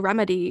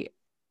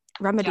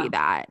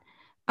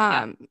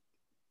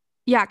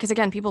 Because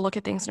again, people look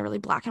at things in a really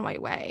black and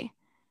white way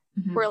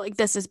where like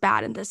this is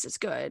bad and this is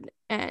good.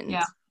 And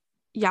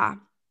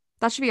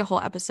that should be a whole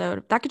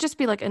episode. That could just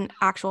be like an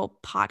actual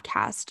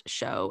podcast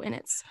show in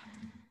its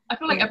I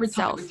feel like every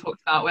time we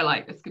talked about, we're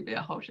like, this could be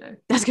a whole show.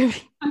 That's gonna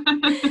be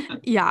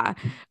yeah.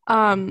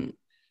 I mean,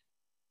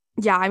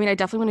 I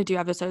definitely want to do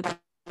episodes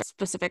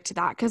specific to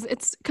that because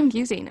it's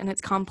confusing and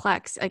it's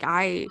complex. Like,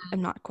 I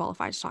am not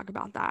qualified to talk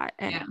about that.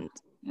 And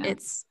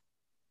it's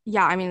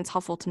I mean, it's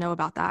helpful to know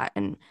about that,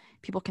 and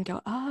people can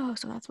go, oh,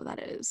 so that's what that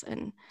is.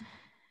 And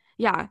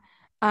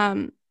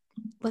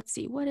let's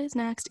see, what is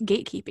next?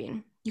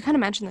 Gatekeeping. You kind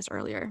of mentioned this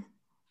earlier.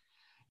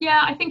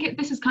 Yeah, I think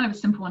this is kind of a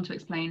simple one to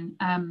explain.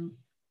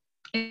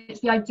 It's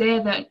the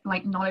idea that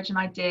like knowledge and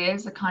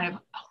ideas are kind of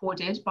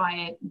hoarded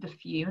by the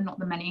few and not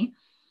the many.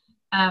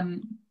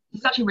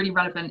 It's actually really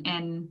relevant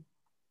in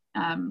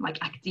like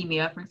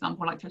academia, for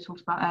example, like I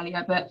talked about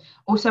earlier, but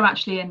also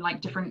actually in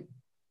like different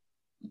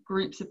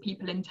groups of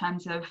people in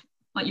terms of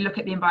like you look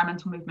at the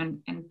environmental movement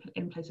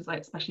in places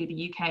like especially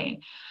the UK,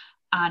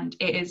 and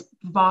it is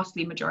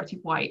vastly majority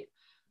white.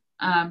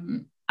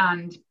 And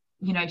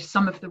you know,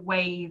 some of the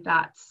way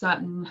that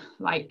certain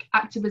like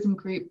activism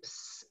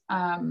groups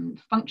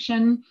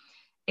function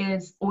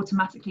is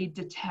automatically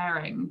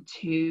deterring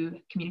to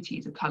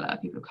communities of colour,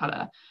 people of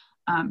colour.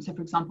 So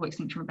for example,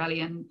 Extinction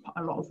Rebellion,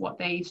 a lot of what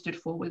they stood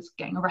for was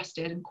getting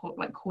arrested and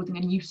causing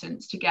a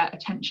nuisance to get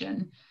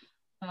attention,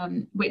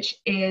 which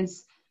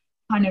is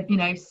kind of, you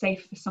know,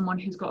 safe for someone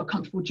who's got a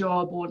comfortable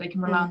job or they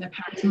can rely on their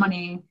parents'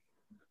 money,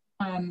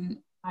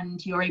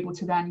 and you're able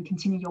to then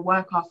continue your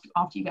work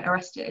after you get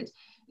arrested.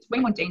 It's way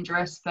more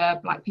dangerous for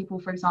Black people,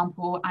 for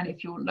example, and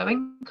if you're low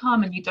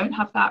income and you don't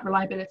have that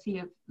reliability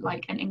of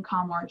like an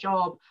income or a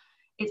job,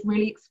 it's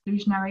really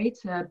exclusionary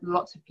to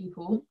lots of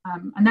people.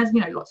 And there's,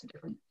 you know, lots of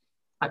different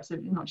types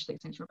of, not just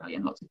Extinction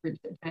Rebellion, lots of groups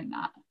that are doing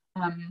that.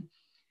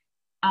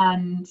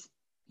 And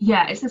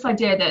yeah, it's this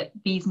idea that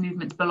these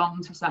movements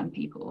belong to certain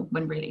people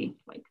when really,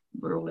 like,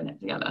 we're all in it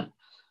together.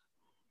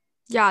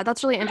 Yeah,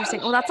 that's really interesting.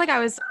 Well, that's like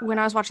when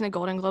I was watching the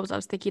Golden Globes, I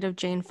was thinking of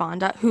Jane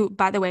Fonda, who,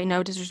 by the way,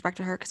 no disrespect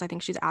to her, because I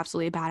think she's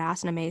absolutely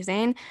badass and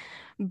amazing.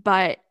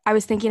 But I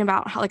was thinking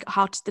about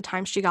how the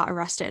time she got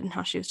arrested and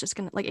how she was just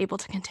gonna like able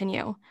to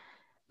continue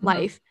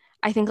life.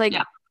 I think like,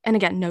 Yeah. and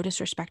again, no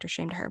disrespect or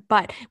shame to her,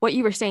 but what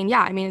you were saying,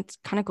 yeah, I mean, it's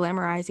kind of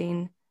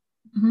glamorizing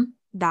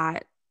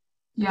that.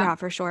 Yeah,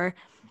 for sure.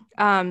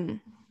 Do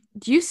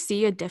you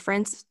see a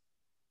difference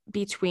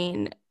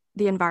between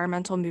the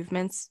environmental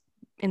movements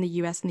in the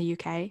US and the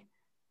UK?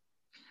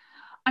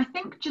 I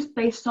think just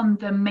based on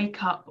the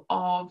makeup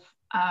of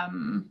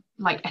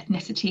like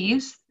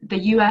ethnicities, the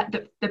US,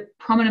 the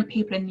prominent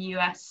people in the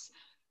US,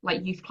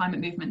 like youth climate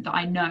movement that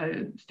I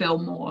know, feel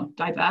more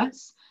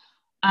diverse.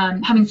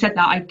 Having said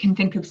that, I can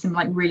think of some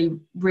like really,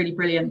 really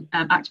brilliant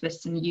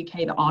activists in the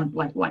UK that aren't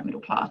like white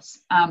middle class.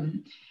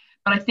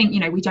 But I think, you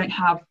know, we don't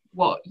have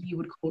what you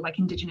would call like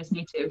Indigenous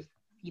native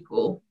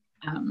people.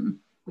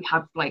 We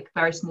have like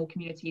very small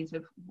communities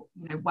of,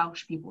 you know,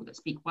 Welsh people that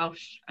speak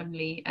Welsh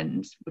only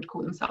and would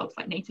call themselves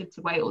like native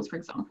to Wales, for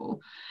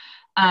example.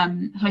 So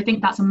I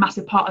think that's a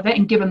massive part of it.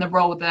 And given the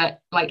role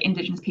that like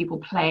Indigenous people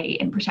play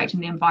in protecting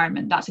the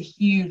environment, that's a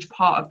huge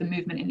part of the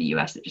movement in the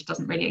US that just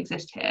doesn't really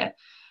exist here.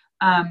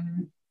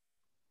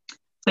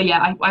 So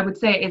yeah, I would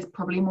say it is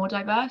probably more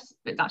diverse,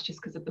 but that's just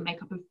because of the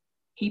makeup of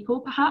people,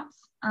 perhaps.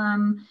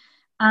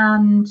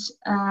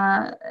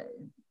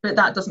 But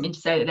that doesn't mean to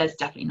say that there's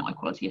definitely not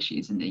equality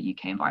issues in the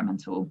UK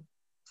environmental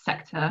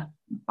sector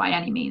by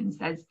any means.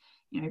 There's,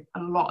 you know,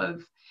 a lot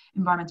of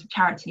environmental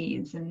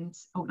charities and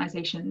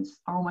organisations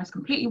are almost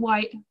completely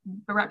white.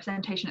 The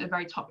representation at the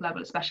very top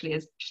level, especially,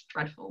 is just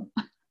dreadful.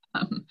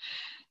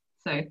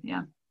 So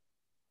yeah.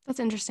 That's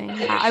interesting.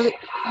 Yeah,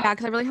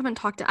 because I really haven't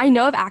I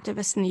know of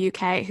activists in the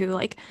UK who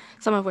like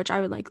some of which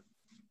I would like,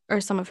 or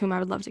some of whom I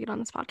would love to get on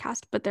this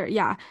podcast. But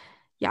yeah,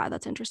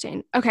 that's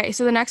interesting. Okay,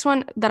 so the next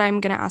one that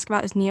I'm going to ask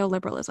about is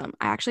neoliberalism.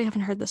 I actually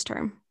haven't heard this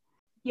term.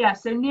 Yeah,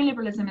 so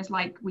neoliberalism is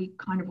like, we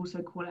kind of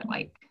also call it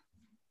like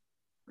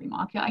free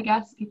market, I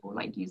guess. People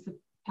like use the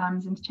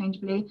terms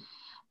interchangeably.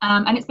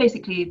 And it's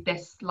basically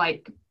this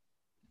like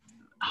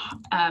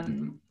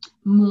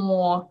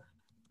more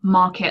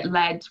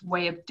market-led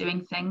way of doing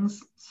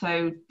things.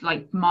 So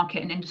like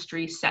market and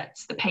industry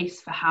sets the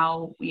pace for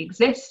how we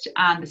exist,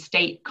 and the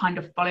state kind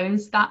of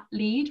follows that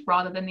lead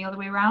rather than the other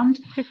way around.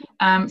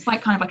 It's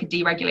like kind of like a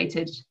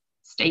deregulated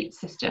state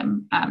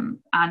system. And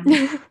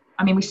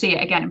I mean, we see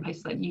it again in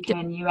places like the UK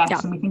and the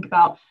US, and we think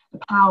about the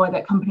power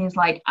that companies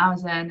like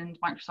Amazon and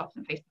Microsoft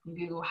and Facebook and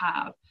Google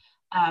have,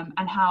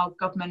 and how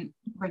government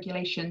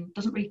regulation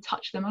doesn't really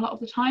touch them a lot of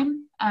the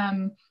time.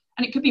 And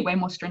it could be way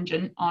more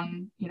stringent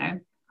on, you know,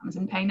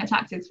 Amazon paying their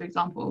taxes, for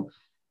example,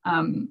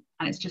 and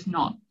it's just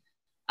not.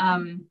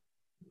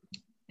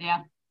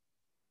 Yeah,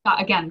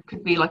 that again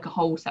could be like a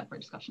whole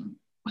separate discussion.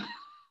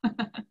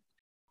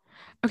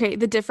 Okay,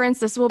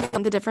 this will be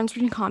the difference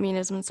between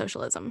communism and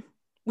socialism,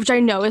 which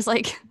I know is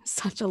like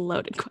such a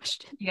loaded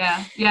question.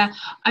 Yeah.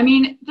 I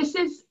mean, this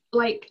is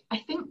like, I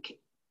think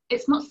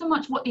it's not so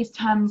much what these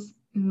terms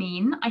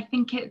mean. I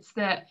think it's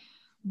that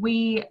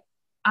we,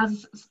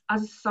 as a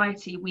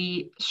society,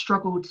 we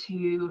struggle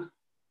to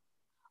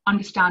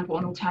understand what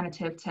an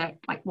alternative to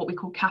like what we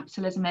call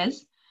capitalism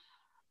is.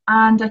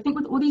 And I think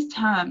with all these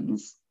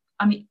terms,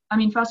 I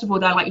mean, first of all,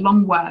 they're like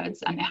long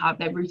words, and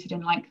they're rooted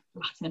in like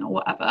Latin or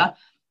whatever,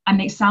 and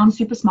they sound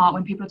super smart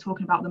when people are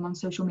talking about them on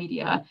social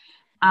media.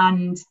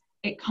 And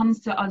it comes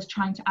to us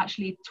trying to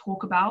actually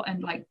talk about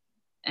and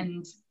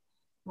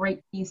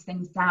break these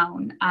things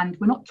down. And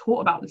we're not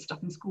taught about this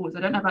stuff in schools.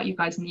 I don't know about you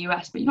guys in the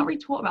US, but you're not really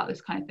taught about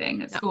this kind of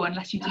thing at school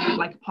unless you do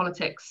like a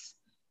politics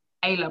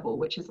A level,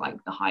 which is like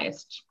the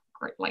highest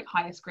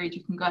grade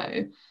you can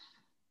go.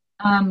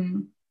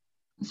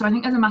 So I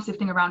think there's a massive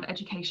thing around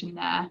education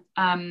there.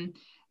 And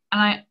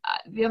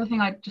the other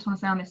thing I just want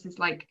to say on this is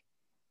like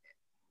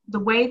the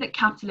way that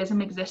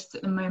capitalism exists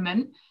at the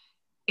moment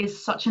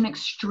is such an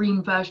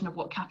extreme version of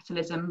what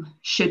capitalism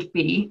should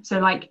be. So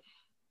like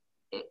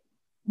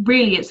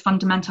really its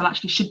fundamental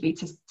actually should be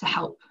to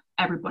help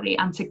everybody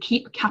and to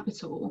keep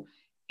capital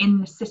in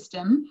the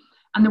system.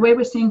 And the way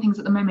we're seeing things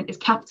at the moment is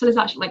capital is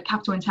actually like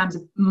capital in terms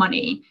of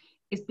money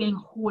is being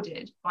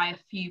hoarded by a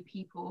few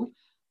people,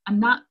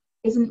 and that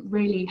isn't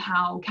really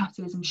how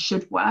capitalism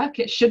should work.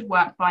 It should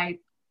work by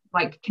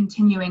like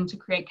continuing to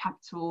create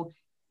capital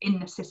in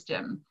the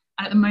system,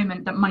 and at the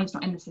moment that money's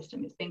not in the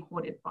system, it's being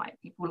hoarded by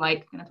people like,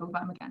 I'm going to talk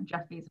about him again,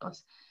 Jeff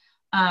Bezos.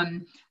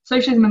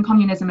 Socialism and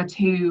communism are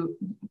two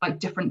like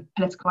different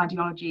political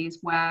ideologies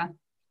where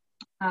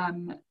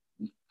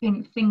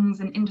things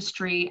in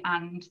industry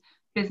and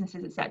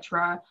businesses,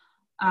 etc.,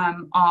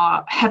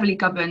 are heavily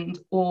governed,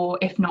 or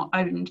if not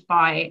owned,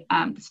 by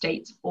the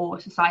state or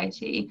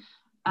society.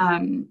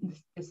 The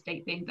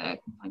state being the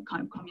like,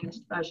 kind of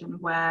communist version,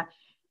 where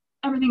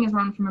everything is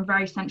run from a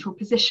very central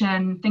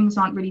position. Things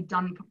aren't really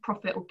done for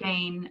profit or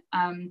gain.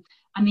 And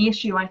the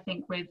issue, I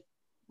think, with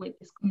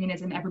this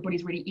communism,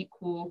 everybody's really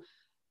equal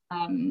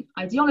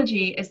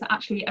ideology, is that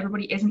actually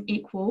everybody isn't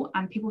equal,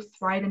 and people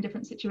thrive in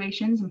different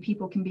situations, and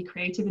people can be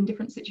creative in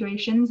different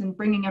situations. And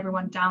bringing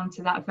everyone down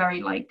to that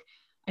very, like,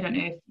 I don't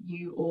know if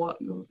you or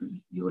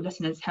your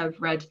listeners have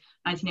read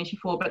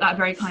 1984, but that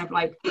very kind of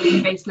like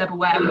base level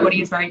where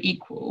everybody is very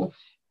equal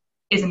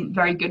isn't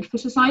very good for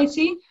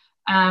society.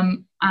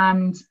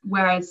 And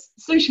whereas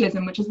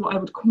socialism, which is what I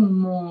would call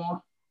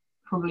more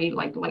probably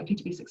like likely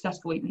to be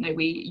successful, even though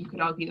you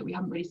could argue that we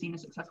haven't really seen a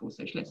successful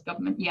socialist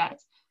government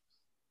yet,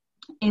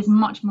 is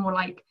much more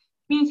like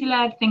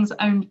community-led. Things are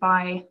owned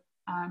by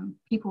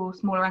people,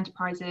 smaller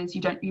enterprises.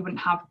 You wouldn't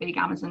have big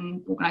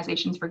Amazon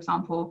organizations, for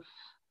example.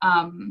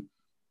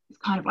 It's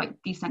kind of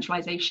like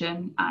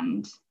decentralization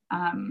and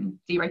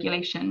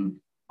deregulation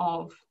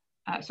of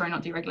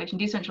not deregulation,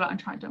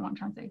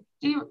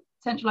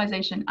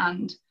 decentralization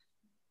and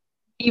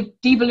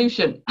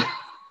devolution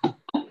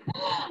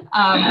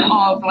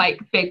of like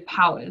big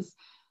powers.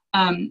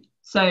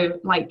 So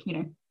like, you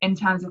know, in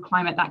terms of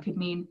climate, that could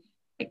mean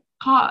like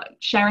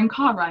sharing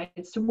car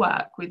rides to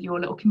work with your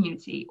little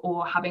community,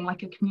 or having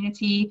like a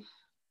community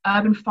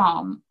urban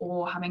farm,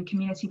 or having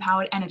community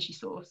powered energy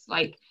source.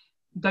 Like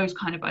those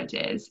kind of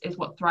ideas is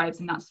what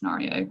thrives in that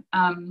scenario.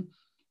 But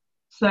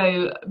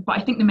I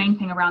think the main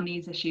thing around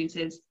these issues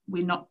is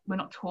we're not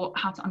taught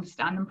how to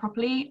understand them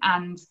properly,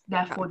 and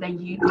therefore they're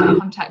used in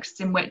contexts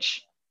in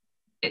which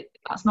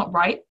that's not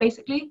right,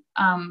 basically.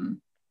 So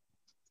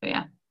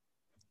yeah.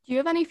 Do you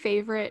have any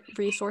favorite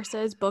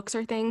resources, books,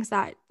 or things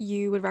that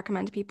you would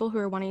recommend to people who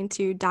are wanting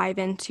to dive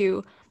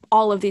into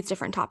all of these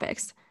different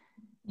topics?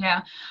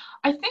 Yeah,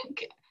 I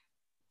think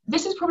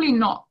this is probably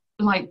not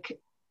like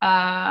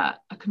a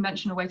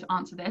conventional way to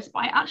answer this,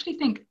 but I actually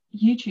think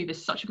YouTube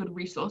is such a good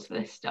resource for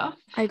this stuff.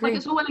 I agree. Like,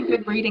 it's all well and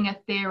good reading a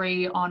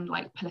theory on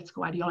like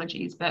political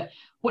ideologies, but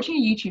watching a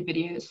YouTube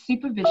video that's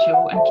super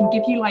visual and can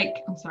give you like,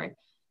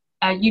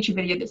 a YouTube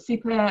video that's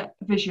super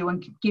visual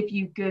and can give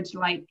you good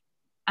like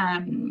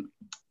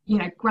you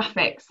know,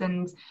 graphics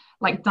and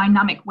like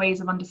dynamic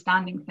ways of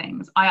understanding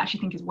things, I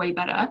actually think is way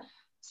better.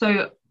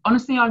 So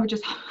honestly, I would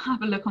just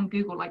have a look on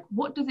Google, like,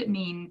 what does it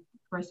mean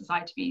for a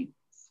society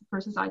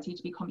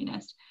to be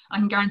communist? I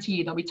can guarantee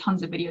you there'll be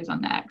tons of videos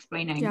on there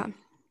explaining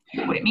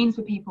what it means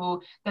for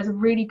people. There's a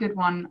really good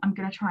one, I'm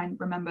going to try and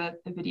remember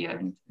the video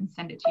and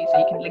send it to you so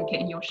you can link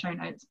it in your show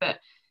notes, but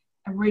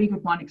a really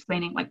good one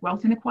explaining like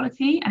wealth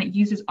inequality, and it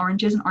uses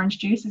oranges and orange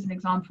juice as an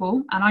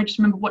example. And I just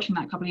remember watching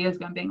that a couple of years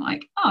ago and being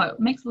like, oh, it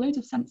makes loads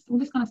of sense. All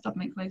this kind of stuff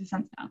makes loads of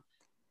sense now.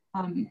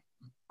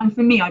 And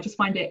for me, I just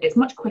find it's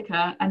much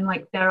quicker, and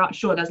like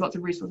there's lots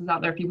of resources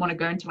out there if you want to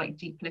go into like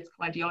deep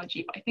political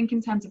ideology, but I think in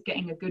terms of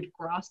getting a good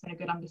grasp and a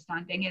good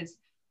understanding is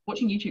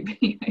watching YouTube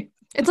videos.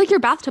 It's like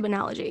your bathtub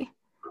analogy.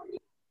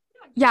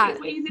 Yeah.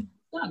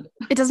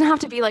 It doesn't have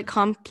to be like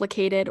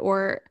complicated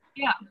or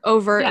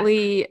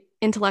overtly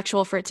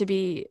intellectual for it to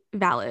be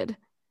valid.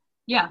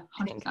 Yeah,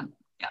 100%.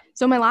 Yeah.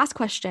 So my last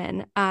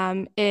question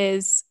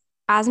is,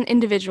 as an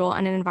individual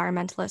and an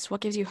environmentalist, what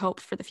gives you hope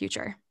for the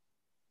future?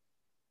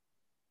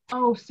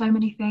 Oh, so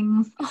many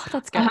things. Oh,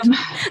 that's good.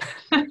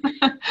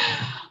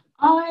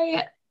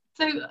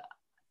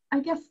 I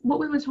guess what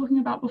we were talking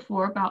about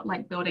before about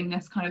like building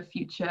this kind of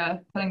future,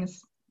 telling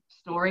this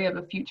story of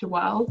a future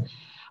world,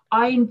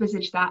 I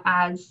envisage that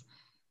as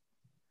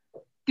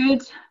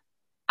good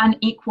and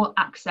equal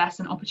access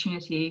and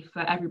opportunity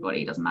for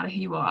everybody, doesn't matter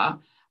who you are,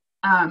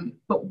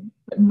 but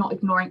not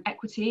ignoring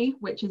equity,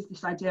 which is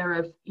this idea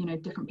of, you know,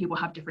 different people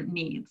have different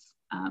needs,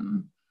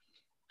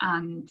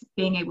 and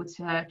being able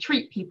to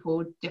treat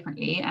people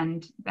differently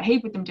and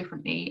behave with them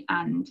differently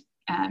and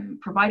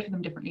provide for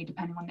them differently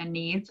depending on their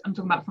needs. I'm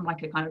talking about from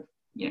like a kind of,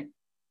 you know,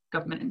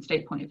 government and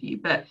state point of view,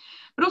 but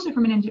also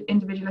from an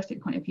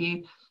individualistic point of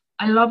view.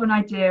 I love an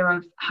idea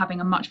of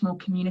having a much more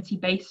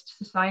community-based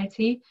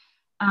society.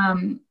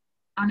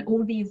 And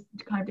all these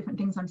kind of different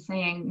things I'm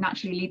saying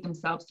naturally lead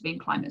themselves to being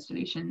climate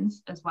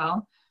solutions as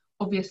well.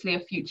 Obviously, a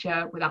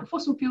future without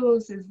fossil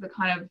fuels is the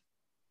kind of,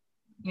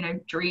 you know,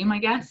 dream, I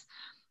guess.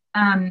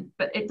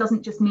 But it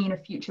doesn't just mean a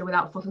future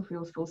without fossil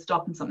fuels full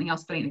stop and something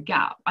else filling the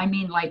gap. I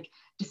mean like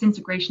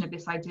disintegration of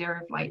this idea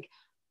of like,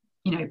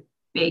 you know,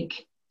 big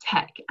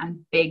tech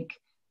and big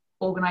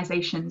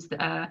organizations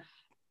that are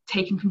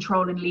taking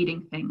control and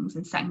leading things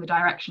and setting the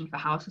direction for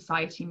how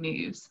society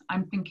moves.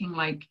 I'm thinking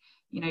like,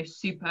 you know,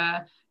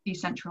 super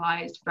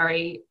decentralized,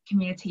 very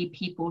community,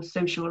 people,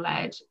 social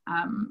led,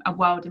 a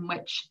world in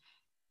which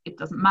it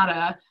doesn't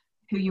matter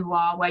who you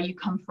are, where you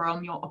come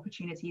from, your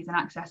opportunities and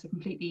access are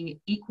completely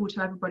equal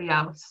to everybody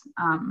else.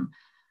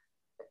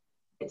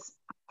 It's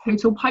a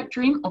total pipe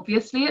dream,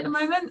 obviously, at the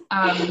moment.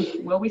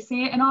 Will we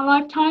see it in our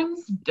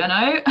lifetimes? Don't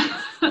know.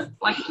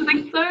 Like to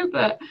think so,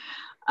 but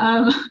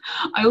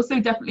I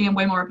also definitely am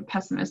way more of a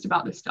pessimist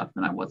about this stuff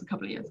than I was a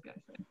couple of years ago.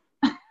 So.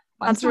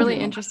 That's really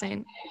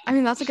interesting. I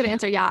mean, that's a good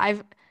answer.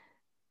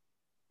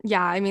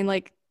 I mean,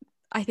 like,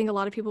 I think a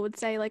lot of people would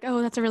say like,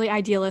 oh, that's a really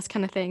idealist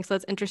kind of thing. So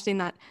it's interesting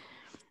that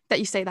that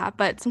you say that,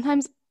 but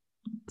sometimes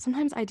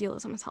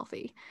idealism is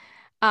healthy.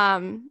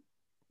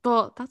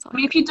 But that's all. I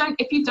mean, if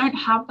you don't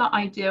have that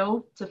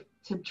ideal to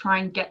try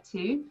and get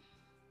to,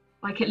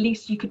 like, at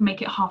least you could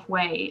make it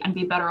halfway and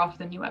be better off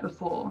than you were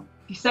before.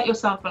 If you set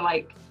yourself for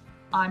like,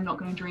 I'm not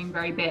going to dream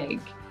very big,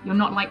 you're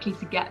not likely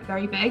to get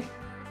very big.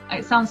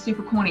 It sounds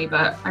super corny,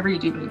 but I really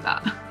do believe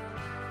that.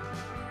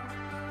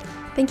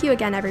 Thank you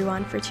again,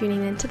 everyone, for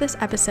tuning in to this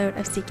episode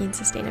of Seeking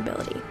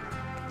Sustainability.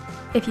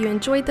 If you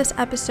enjoyed this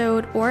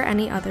episode or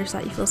any others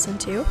that you've listened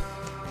to,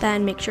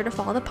 then make sure to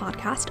follow the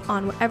podcast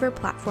on whatever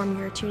platform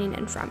you're tuning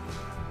in from.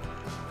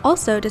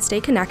 Also, to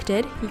stay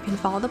connected, you can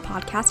follow the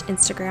podcast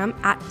Instagram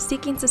at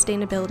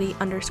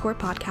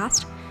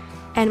seekingsustainability_podcast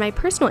and my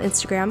personal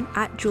Instagram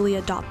at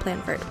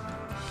julia.planford.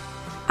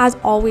 As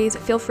always,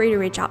 feel free to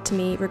reach out to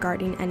me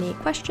regarding any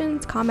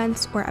questions,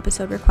 comments, or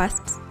episode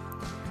requests.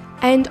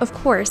 And of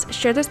course,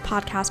 share this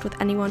podcast with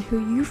anyone who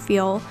you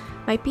feel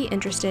might be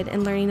interested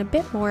in learning a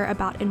bit more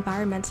about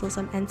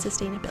environmentalism and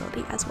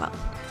sustainability as well.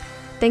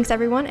 Thanks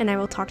everyone, and I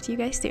will talk to you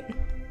guys soon.